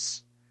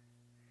Jesus.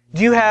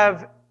 Do you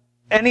have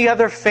any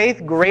other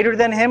faith greater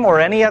than Him,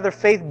 or any other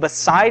faith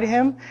beside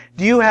Him?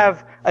 Do you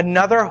have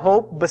another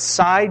hope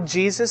beside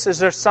Jesus? Is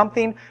there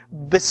something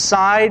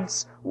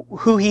besides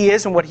who He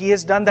is and what He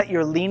has done that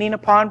you're leaning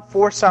upon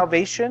for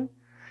salvation?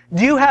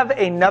 Do you have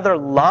another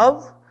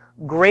love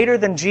greater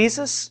than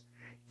Jesus?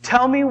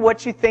 Tell me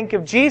what you think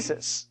of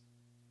Jesus.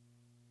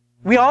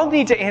 We all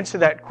need to answer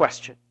that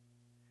question.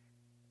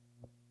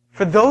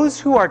 For those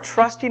who are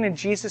trusting in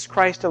Jesus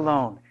Christ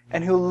alone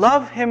and who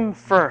love Him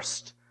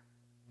first,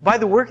 by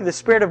the work of the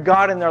Spirit of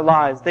God in their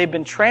lives, they've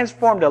been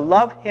transformed to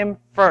love Him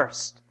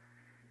first.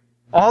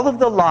 All of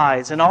the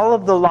lies and all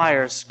of the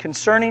liars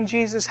concerning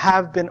Jesus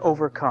have been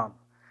overcome.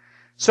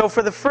 So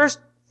for the first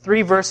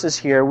 3 verses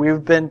here,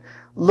 we've been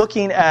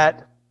looking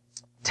at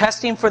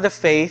testing for the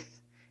faith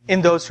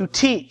in those who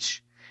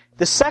teach.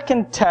 The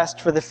second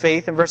test for the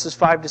faith in verses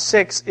 5 to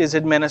 6 is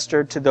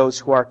administered to those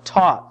who are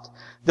taught,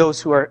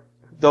 those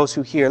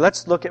who hear.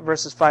 Let's look at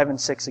verses 5 and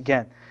 6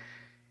 again.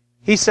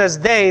 He says,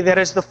 "They, that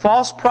is the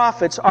false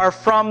prophets, are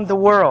from the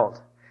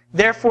world.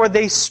 Therefore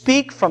they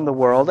speak from the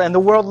world, and the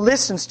world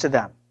listens to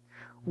them.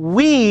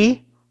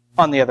 We,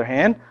 on the other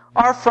hand,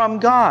 are from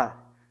God.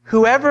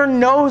 Whoever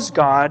knows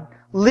God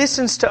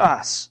listens to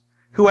us.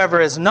 Whoever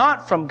is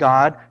not from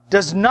God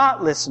does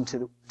not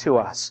listen to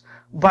us.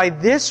 By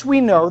this we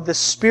know the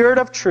spirit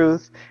of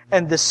truth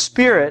and the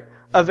spirit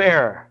of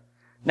error."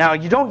 Now,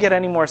 you don't get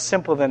any more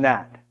simple than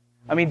that.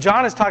 I mean,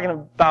 John is talking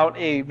about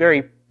a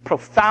very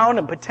profound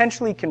and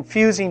potentially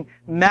confusing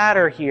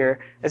matter here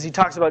as he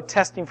talks about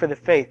testing for the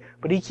faith.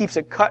 But he keeps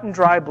it cut and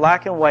dry,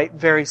 black and white,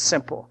 very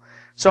simple.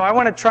 So I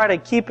want to try to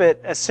keep it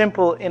as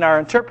simple in our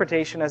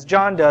interpretation as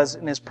John does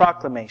in his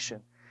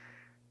proclamation.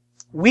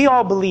 We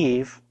all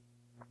believe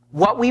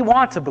what we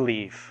want to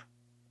believe.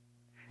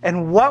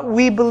 And what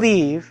we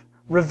believe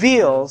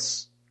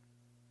reveals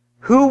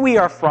who we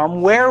are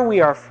from, where we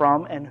are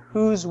from, and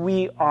whose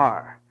we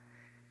are.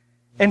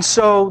 And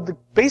so the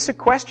basic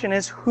question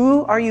is,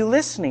 who are you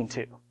listening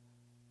to?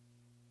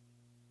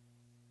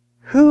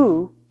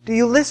 Who do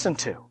you listen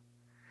to?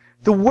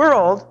 The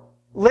world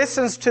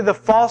listens to the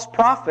false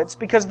prophets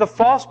because the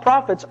false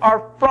prophets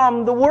are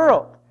from the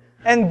world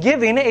and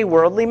giving a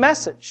worldly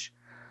message.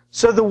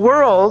 So the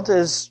world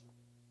is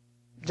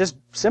just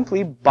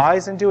simply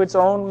buys into its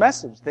own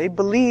message. They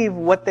believe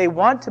what they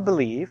want to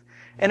believe,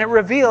 and it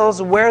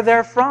reveals where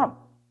they're from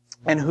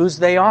and whose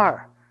they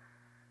are.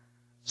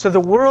 So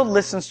the world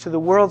listens to the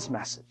world's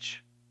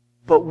message,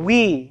 but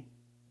we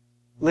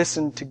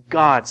listen to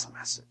God's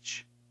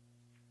message.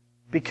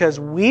 because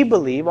we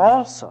believe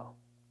also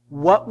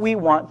what we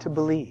want to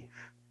believe.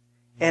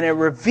 And it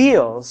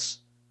reveals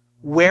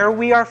where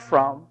we are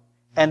from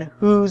and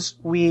whose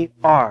we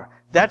are.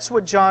 That's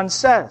what John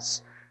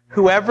says.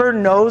 Whoever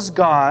knows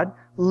God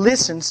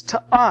listens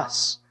to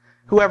us.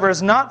 Whoever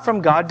is not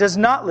from God does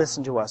not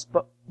listen to us.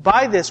 But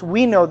by this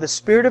we know the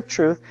spirit of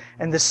truth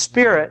and the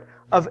spirit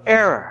of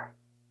error.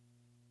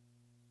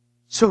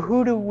 So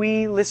who do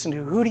we listen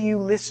to? Who do you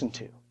listen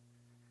to?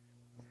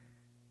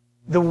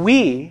 The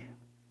we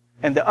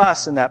and the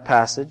us in that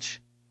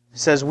passage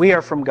says we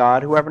are from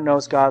God. Whoever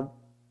knows God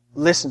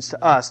listens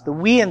to us. The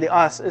we and the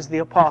us is the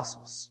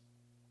apostles.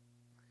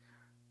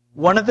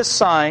 One of the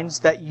signs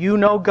that you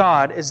know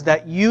God is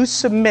that you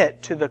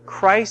submit to the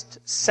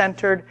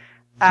Christ-centered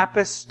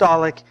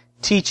apostolic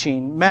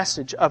teaching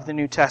message of the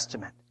New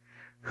Testament.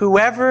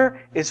 Whoever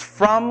is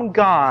from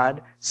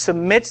God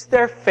submits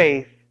their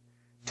faith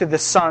to the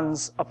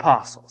Son's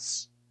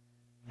apostles.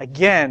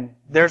 Again,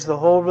 there's the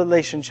whole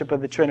relationship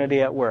of the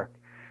Trinity at work.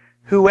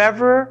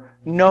 Whoever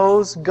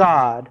knows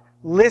God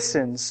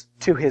listens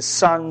to His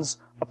Son's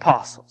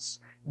apostles.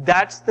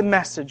 That's the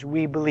message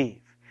we believe.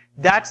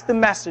 That's the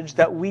message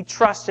that we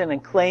trust in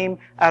and claim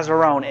as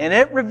our own. And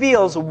it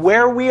reveals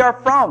where we are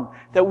from,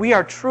 that we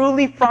are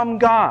truly from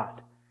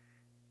God.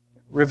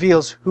 It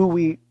reveals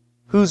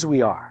whose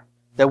we are,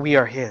 that we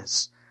are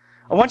His.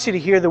 I want you to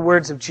hear the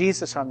words of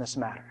Jesus on this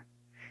matter.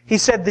 He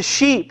said, "The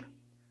sheep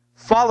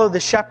follow the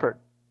shepherd,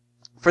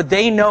 for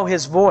they know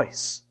His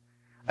voice.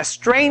 A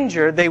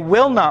stranger they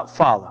will not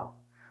follow,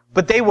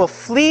 but they will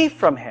flee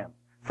from him,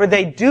 for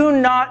they do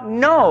not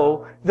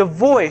know the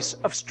voice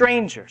of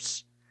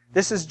strangers."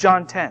 This is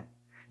John 10.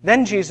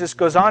 Then Jesus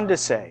goes on to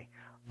say,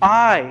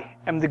 "I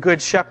am the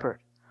good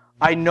shepherd.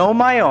 I know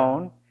my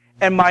own,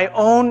 and my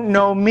own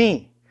know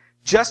me,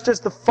 just as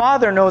the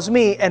Father knows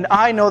me, and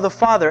I know the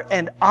Father,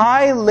 and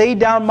I lay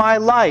down my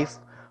life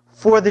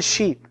for the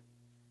sheep."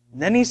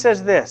 And then he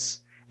says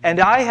this, "And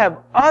I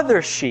have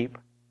other sheep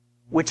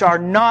which are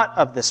not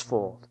of this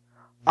fold.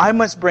 I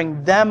must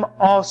bring them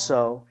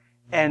also,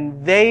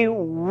 and they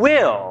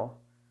will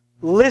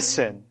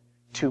listen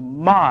to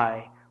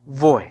my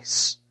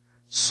voice.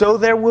 So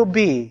there will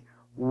be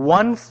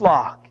one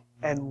flock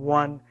and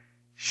one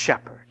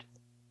shepherd."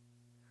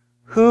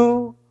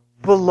 Who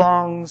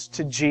belongs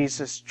to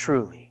Jesus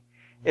truly?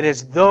 It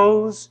is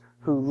those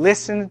who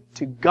listen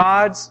to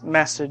God's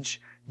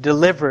message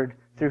delivered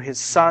through His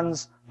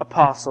Son's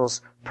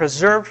apostles,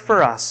 preserved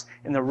for us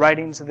in the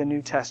writings of the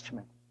New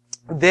Testament.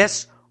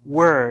 This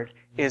word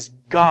is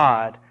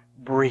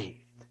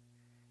God-breathed.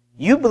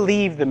 You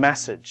believe the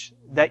message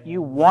that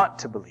you want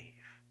to believe.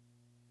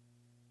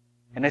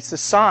 And it's a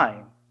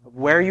sign of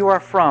where you are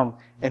from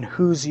and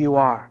whose you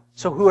are.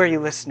 So who are you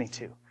listening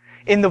to?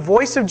 In the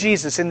voice of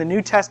Jesus in the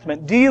New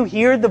Testament, do you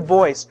hear the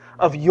voice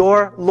of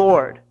your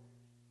Lord?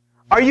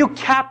 Are you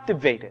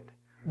captivated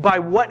by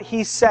what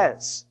He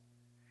says?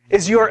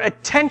 Is your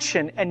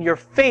attention and your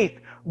faith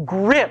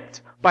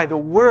gripped by the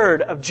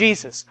word of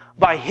Jesus,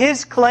 by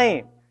His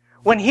claim?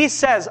 When He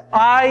says,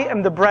 "I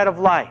am the bread of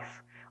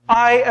life.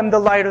 I am the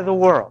light of the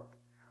world.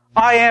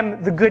 I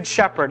am the good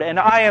shepherd, and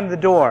I am the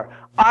door.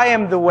 I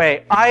am the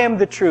way, I am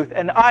the truth,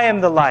 and I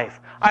am the life.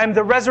 I am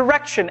the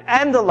resurrection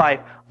and the life.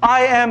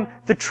 I am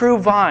the true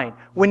vine."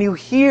 When you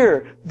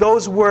hear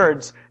those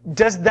words,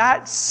 does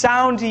that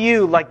sound to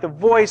you like the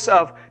voice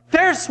of,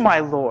 "There's my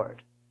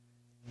Lord.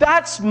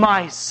 That's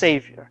my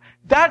Savior.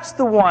 That's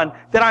the one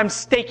that I'm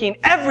staking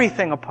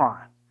everything upon"?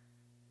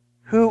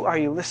 Who are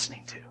you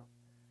listening to?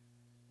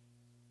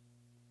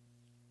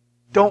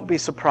 Don't be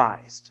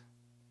surprised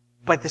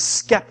by the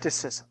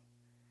skepticism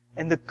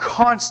and the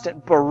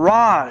constant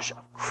barrage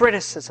of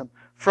criticism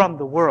from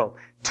the world.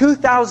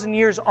 2,000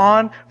 years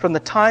on from the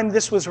time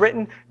this was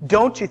written,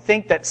 don't you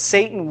think that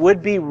Satan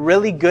would be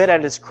really good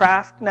at his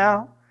craft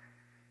now?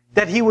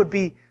 That he would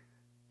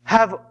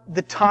have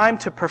the time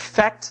to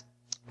perfect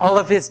all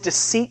of his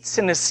deceits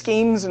and his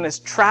schemes and his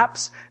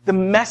traps, the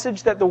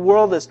message that the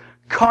world is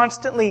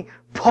constantly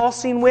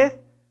pulsing with,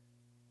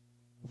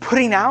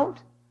 putting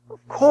out?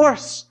 Of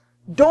course,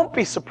 don't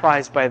be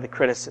surprised by the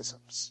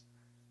criticisms.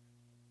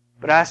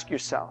 But ask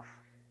yourself,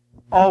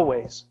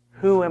 always,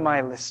 who am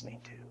I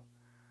listening to?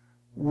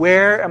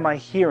 Where am I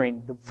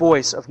hearing the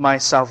voice of my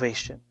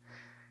salvation?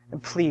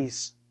 And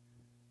please,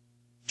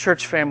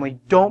 church family,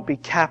 don't be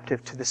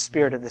captive to the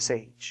spirit of this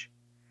age.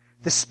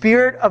 The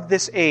spirit of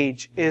this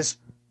age is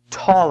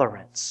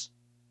tolerance.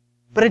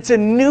 But it's a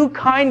new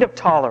kind of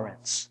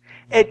tolerance.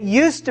 It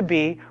used to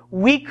be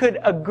we could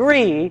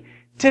agree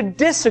to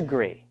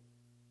disagree.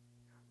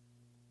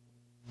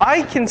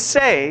 I can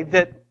say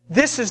that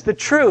this is the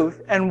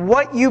truth, and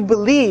what you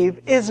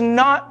believe is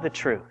not the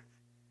truth.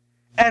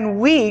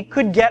 And we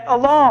could get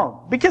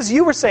along, because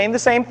you were saying the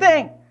same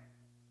thing.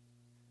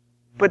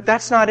 But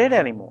that's not it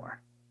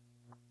anymore.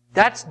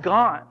 That's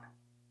gone.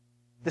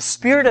 The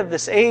spirit of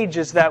this age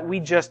is that we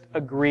just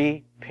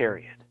agree,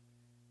 period.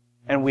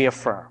 And we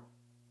affirm.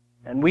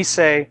 And we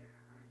say,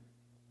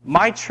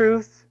 my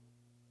truth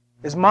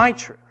is my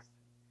truth.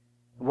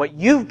 What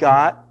you've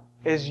got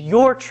is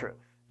your truth.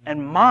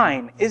 and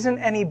mine isn't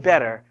any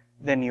better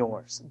than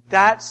yours.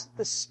 That's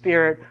the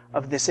spirit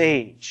of this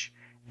age.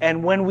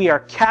 And when we are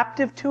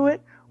captive to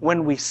it,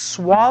 when we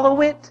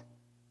swallow it,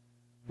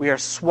 we are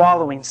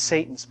swallowing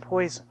Satan's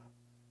poison.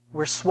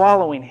 We're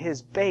swallowing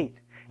his bait.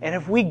 And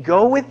if we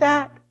go with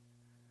that,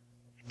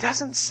 it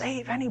doesn't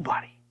save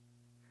anybody.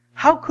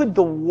 How could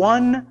the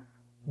one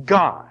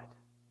God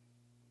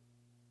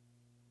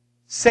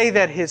say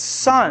that his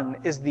Son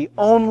is the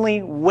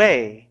only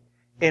way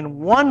in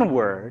one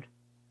word,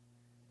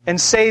 and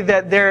say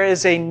that there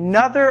is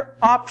another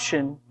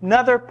option,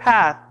 another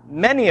path,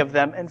 many of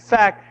them, in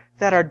fact,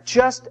 that are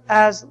just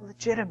as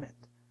legitimate?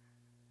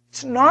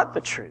 It's not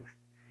the truth.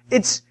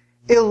 It's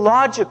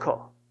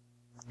illogical.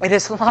 It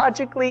is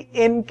logically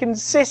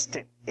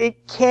inconsistent.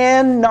 It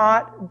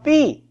cannot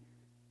be.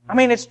 I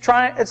mean,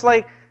 it's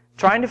like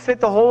trying to fit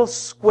the whole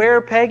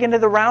square peg into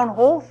the round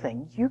hole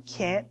thing. You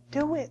can't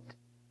do it.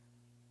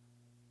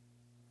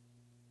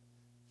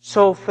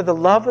 So for the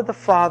love of the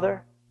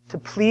Father, to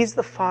please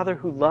the Father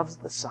who loves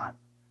the Son,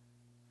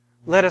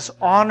 let us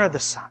honor the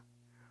Son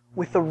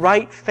with the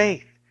right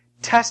faith,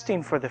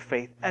 testing for the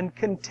faith, and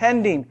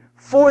contending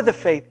for the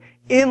faith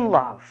in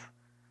love,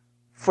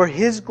 for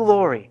His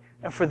glory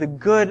and for the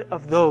good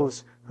of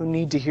those who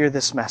need to hear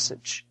this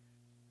message.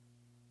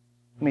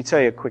 Let me tell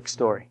you a quick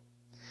story.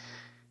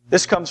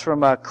 This comes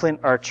from Clint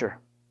Archer.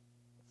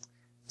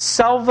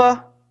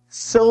 Selva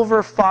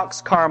Silver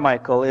Fox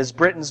Carmichael is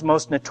Britain's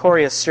most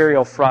notorious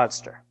serial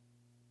fraudster.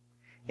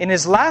 In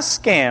his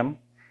last scam,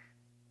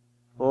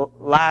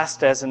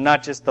 last as in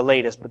not just the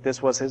latest, but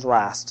this was his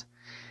last,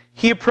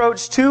 he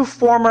approached two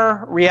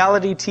former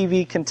reality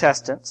TV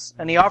contestants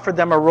and he offered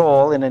them a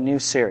role in a new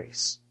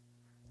series.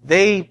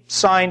 They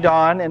signed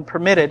on and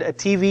permitted a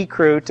TV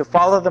crew to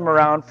follow them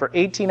around for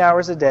 18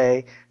 hours a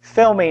day,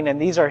 filming,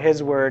 and these are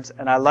his words,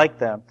 and I like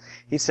them.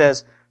 He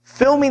says,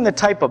 filming the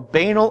type of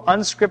banal,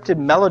 unscripted,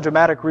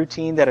 melodramatic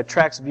routine that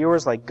attracts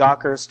viewers like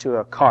gawkers to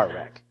a car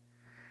wreck.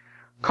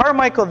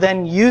 Carmichael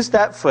then used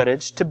that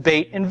footage to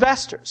bait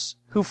investors,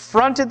 who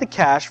fronted the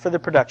cash for the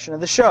production of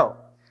the show.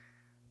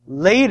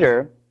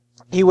 Later,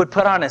 he would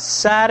put on his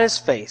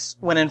saddest face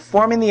when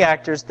informing the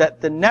actors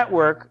that the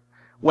network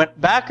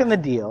went back in the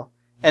deal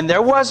and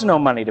there was no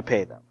money to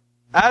pay them.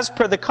 As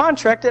per the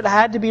contract, it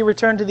had to be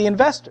returned to the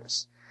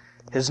investors.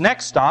 His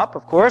next stop,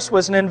 of course,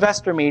 was an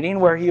investor meeting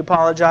where he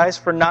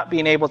apologized for not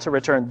being able to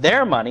return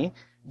their money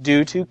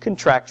due to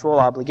contractual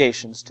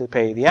obligations to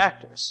pay the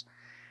actors.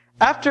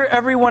 After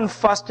everyone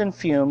fussed and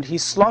fumed, he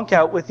slunk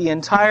out with the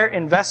entire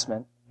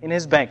investment in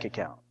his bank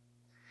account.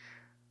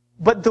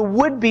 But the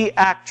would-be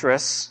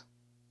actress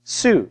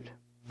sued,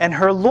 and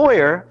her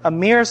lawyer,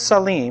 Amir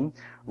Salim,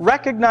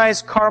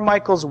 recognized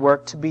Carmichael's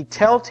work to be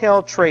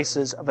telltale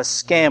traces of a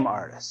scam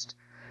artist.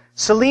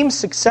 Salim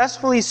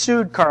successfully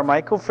sued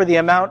Carmichael for the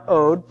amount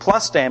owed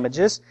plus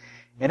damages,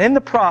 and in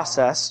the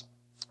process,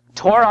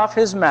 tore off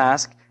his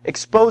mask,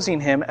 exposing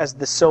him as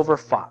the Silver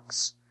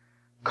Fox.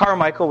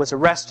 Carmichael was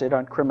arrested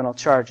on criminal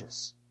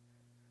charges.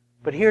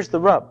 But here's the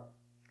rub.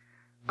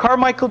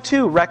 Carmichael,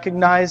 too,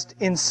 recognized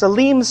in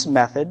Salim's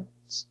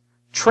methods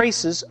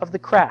traces of the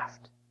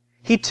craft.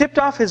 He tipped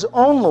off his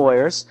own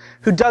lawyers,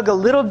 who dug a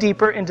little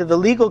deeper into the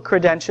legal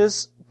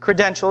credentials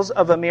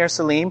of Amir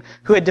Salim,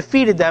 who had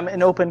defeated them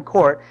in open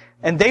court,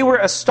 and they were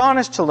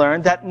astonished to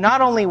learn that not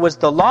only was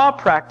the law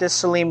practice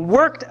Salim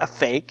worked a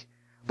fake,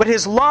 but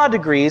his law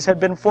degrees had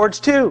been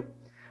forged too.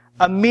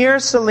 Amir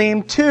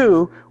Salim,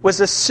 too, was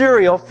a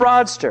serial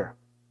fraudster.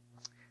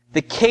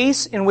 The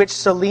case in which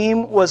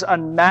Salim was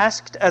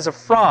unmasked as a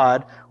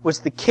fraud was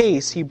the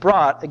case he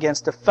brought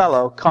against a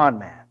fellow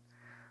conman.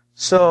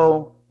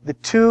 So, the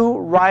two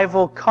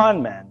rival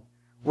conmen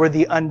were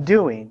the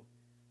undoing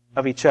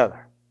of each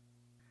other.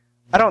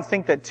 I don't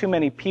think that too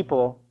many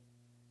people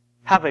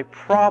have a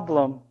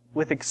problem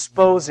with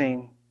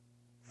exposing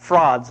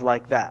frauds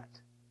like that.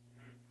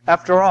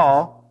 After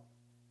all,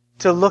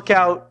 to look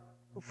out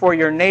for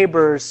your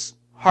neighbor's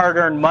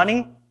hard-earned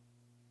money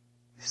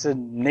is a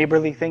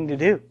neighborly thing to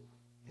do.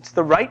 It's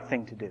the right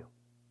thing to do.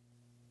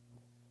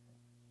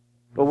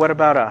 But what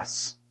about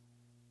us?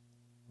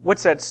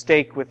 What's at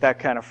stake with that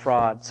kind of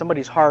fraud?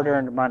 Somebody's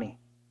hard-earned money.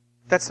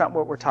 That's not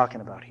what we're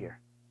talking about here.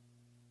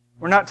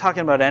 We're not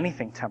talking about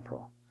anything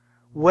temporal.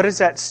 What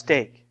is at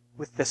stake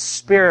with the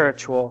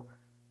spiritual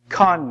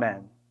con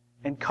men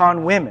and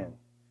con women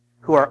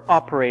who are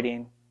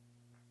operating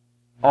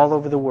all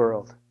over the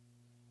world?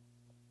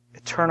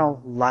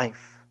 Eternal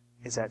life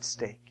is at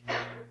stake.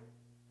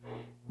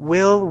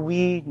 Will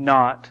we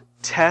not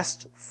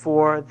test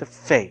for the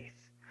faith?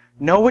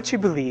 Know what you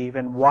believe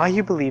and why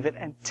you believe it,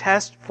 and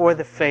test for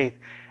the faith.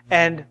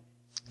 And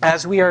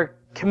as we are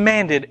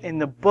commanded in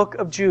the book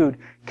of Jude,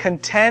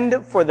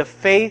 contend for the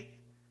faith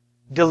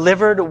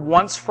delivered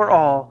once for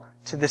all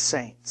to the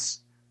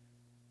saints.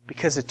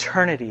 Because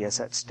eternity is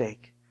at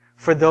stake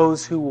for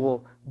those who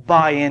will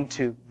buy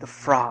into the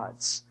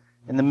frauds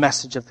and the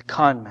message of the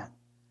con men,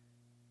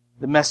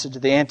 the message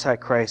of the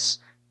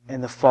Antichrist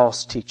and the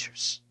false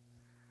teachers.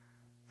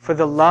 For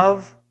the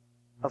love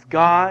of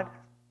God,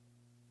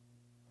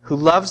 who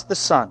loves the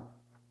Son,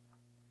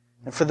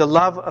 And for the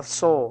love of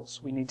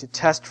souls, we need to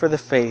test for the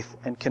faith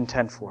and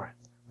contend for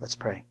it. Let's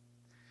pray.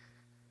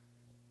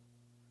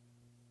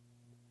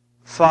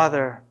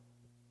 Father,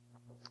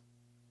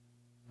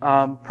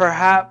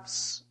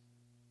 perhaps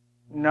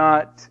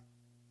not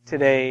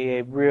today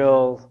a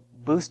real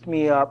boost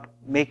me up,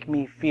 make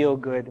me feel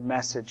good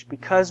message,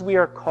 because we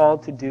are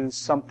called to do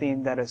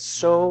something that is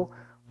so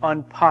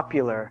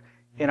unpopular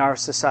in our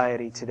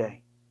society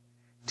today.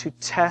 To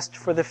test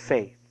for the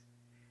faith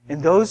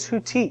in those who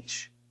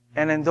teach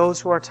and in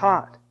those who are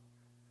taught.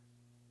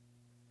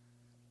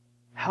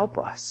 Help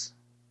us.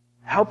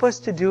 Help us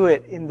to do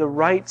it in the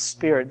right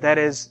spirit, that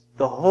is,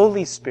 the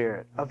Holy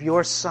Spirit of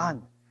your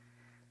Son.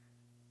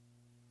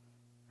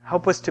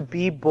 Help us to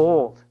be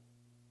bold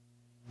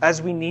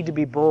as we need to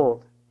be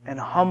bold, and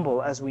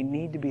humble as we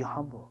need to be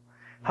humble.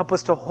 Help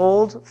us to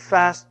hold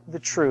fast the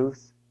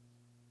truth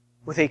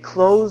with a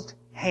closed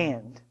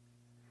hand,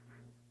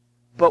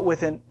 but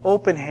with an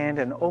open hand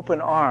and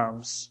open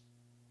arms,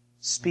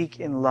 speak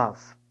in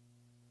love.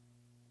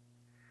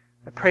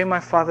 I pray, my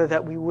Father,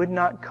 that we would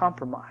not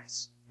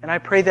compromise. And I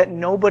pray that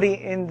nobody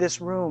in this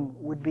room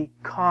would be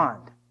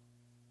conned.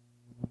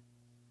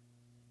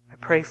 I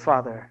pray,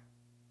 Father,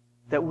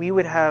 that we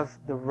would have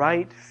the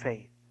right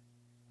faith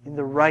in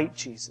the right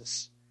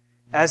Jesus,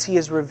 as He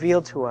is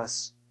revealed to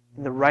us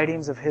in the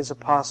writings of His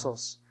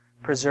apostles,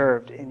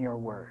 preserved in your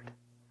word.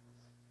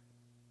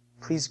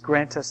 Please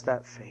grant us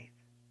that faith.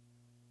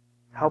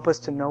 Help us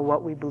to know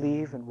what we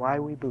believe and why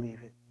we believe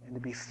it, and to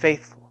be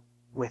faithful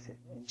with it.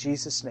 In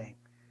Jesus' name,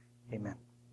 amen.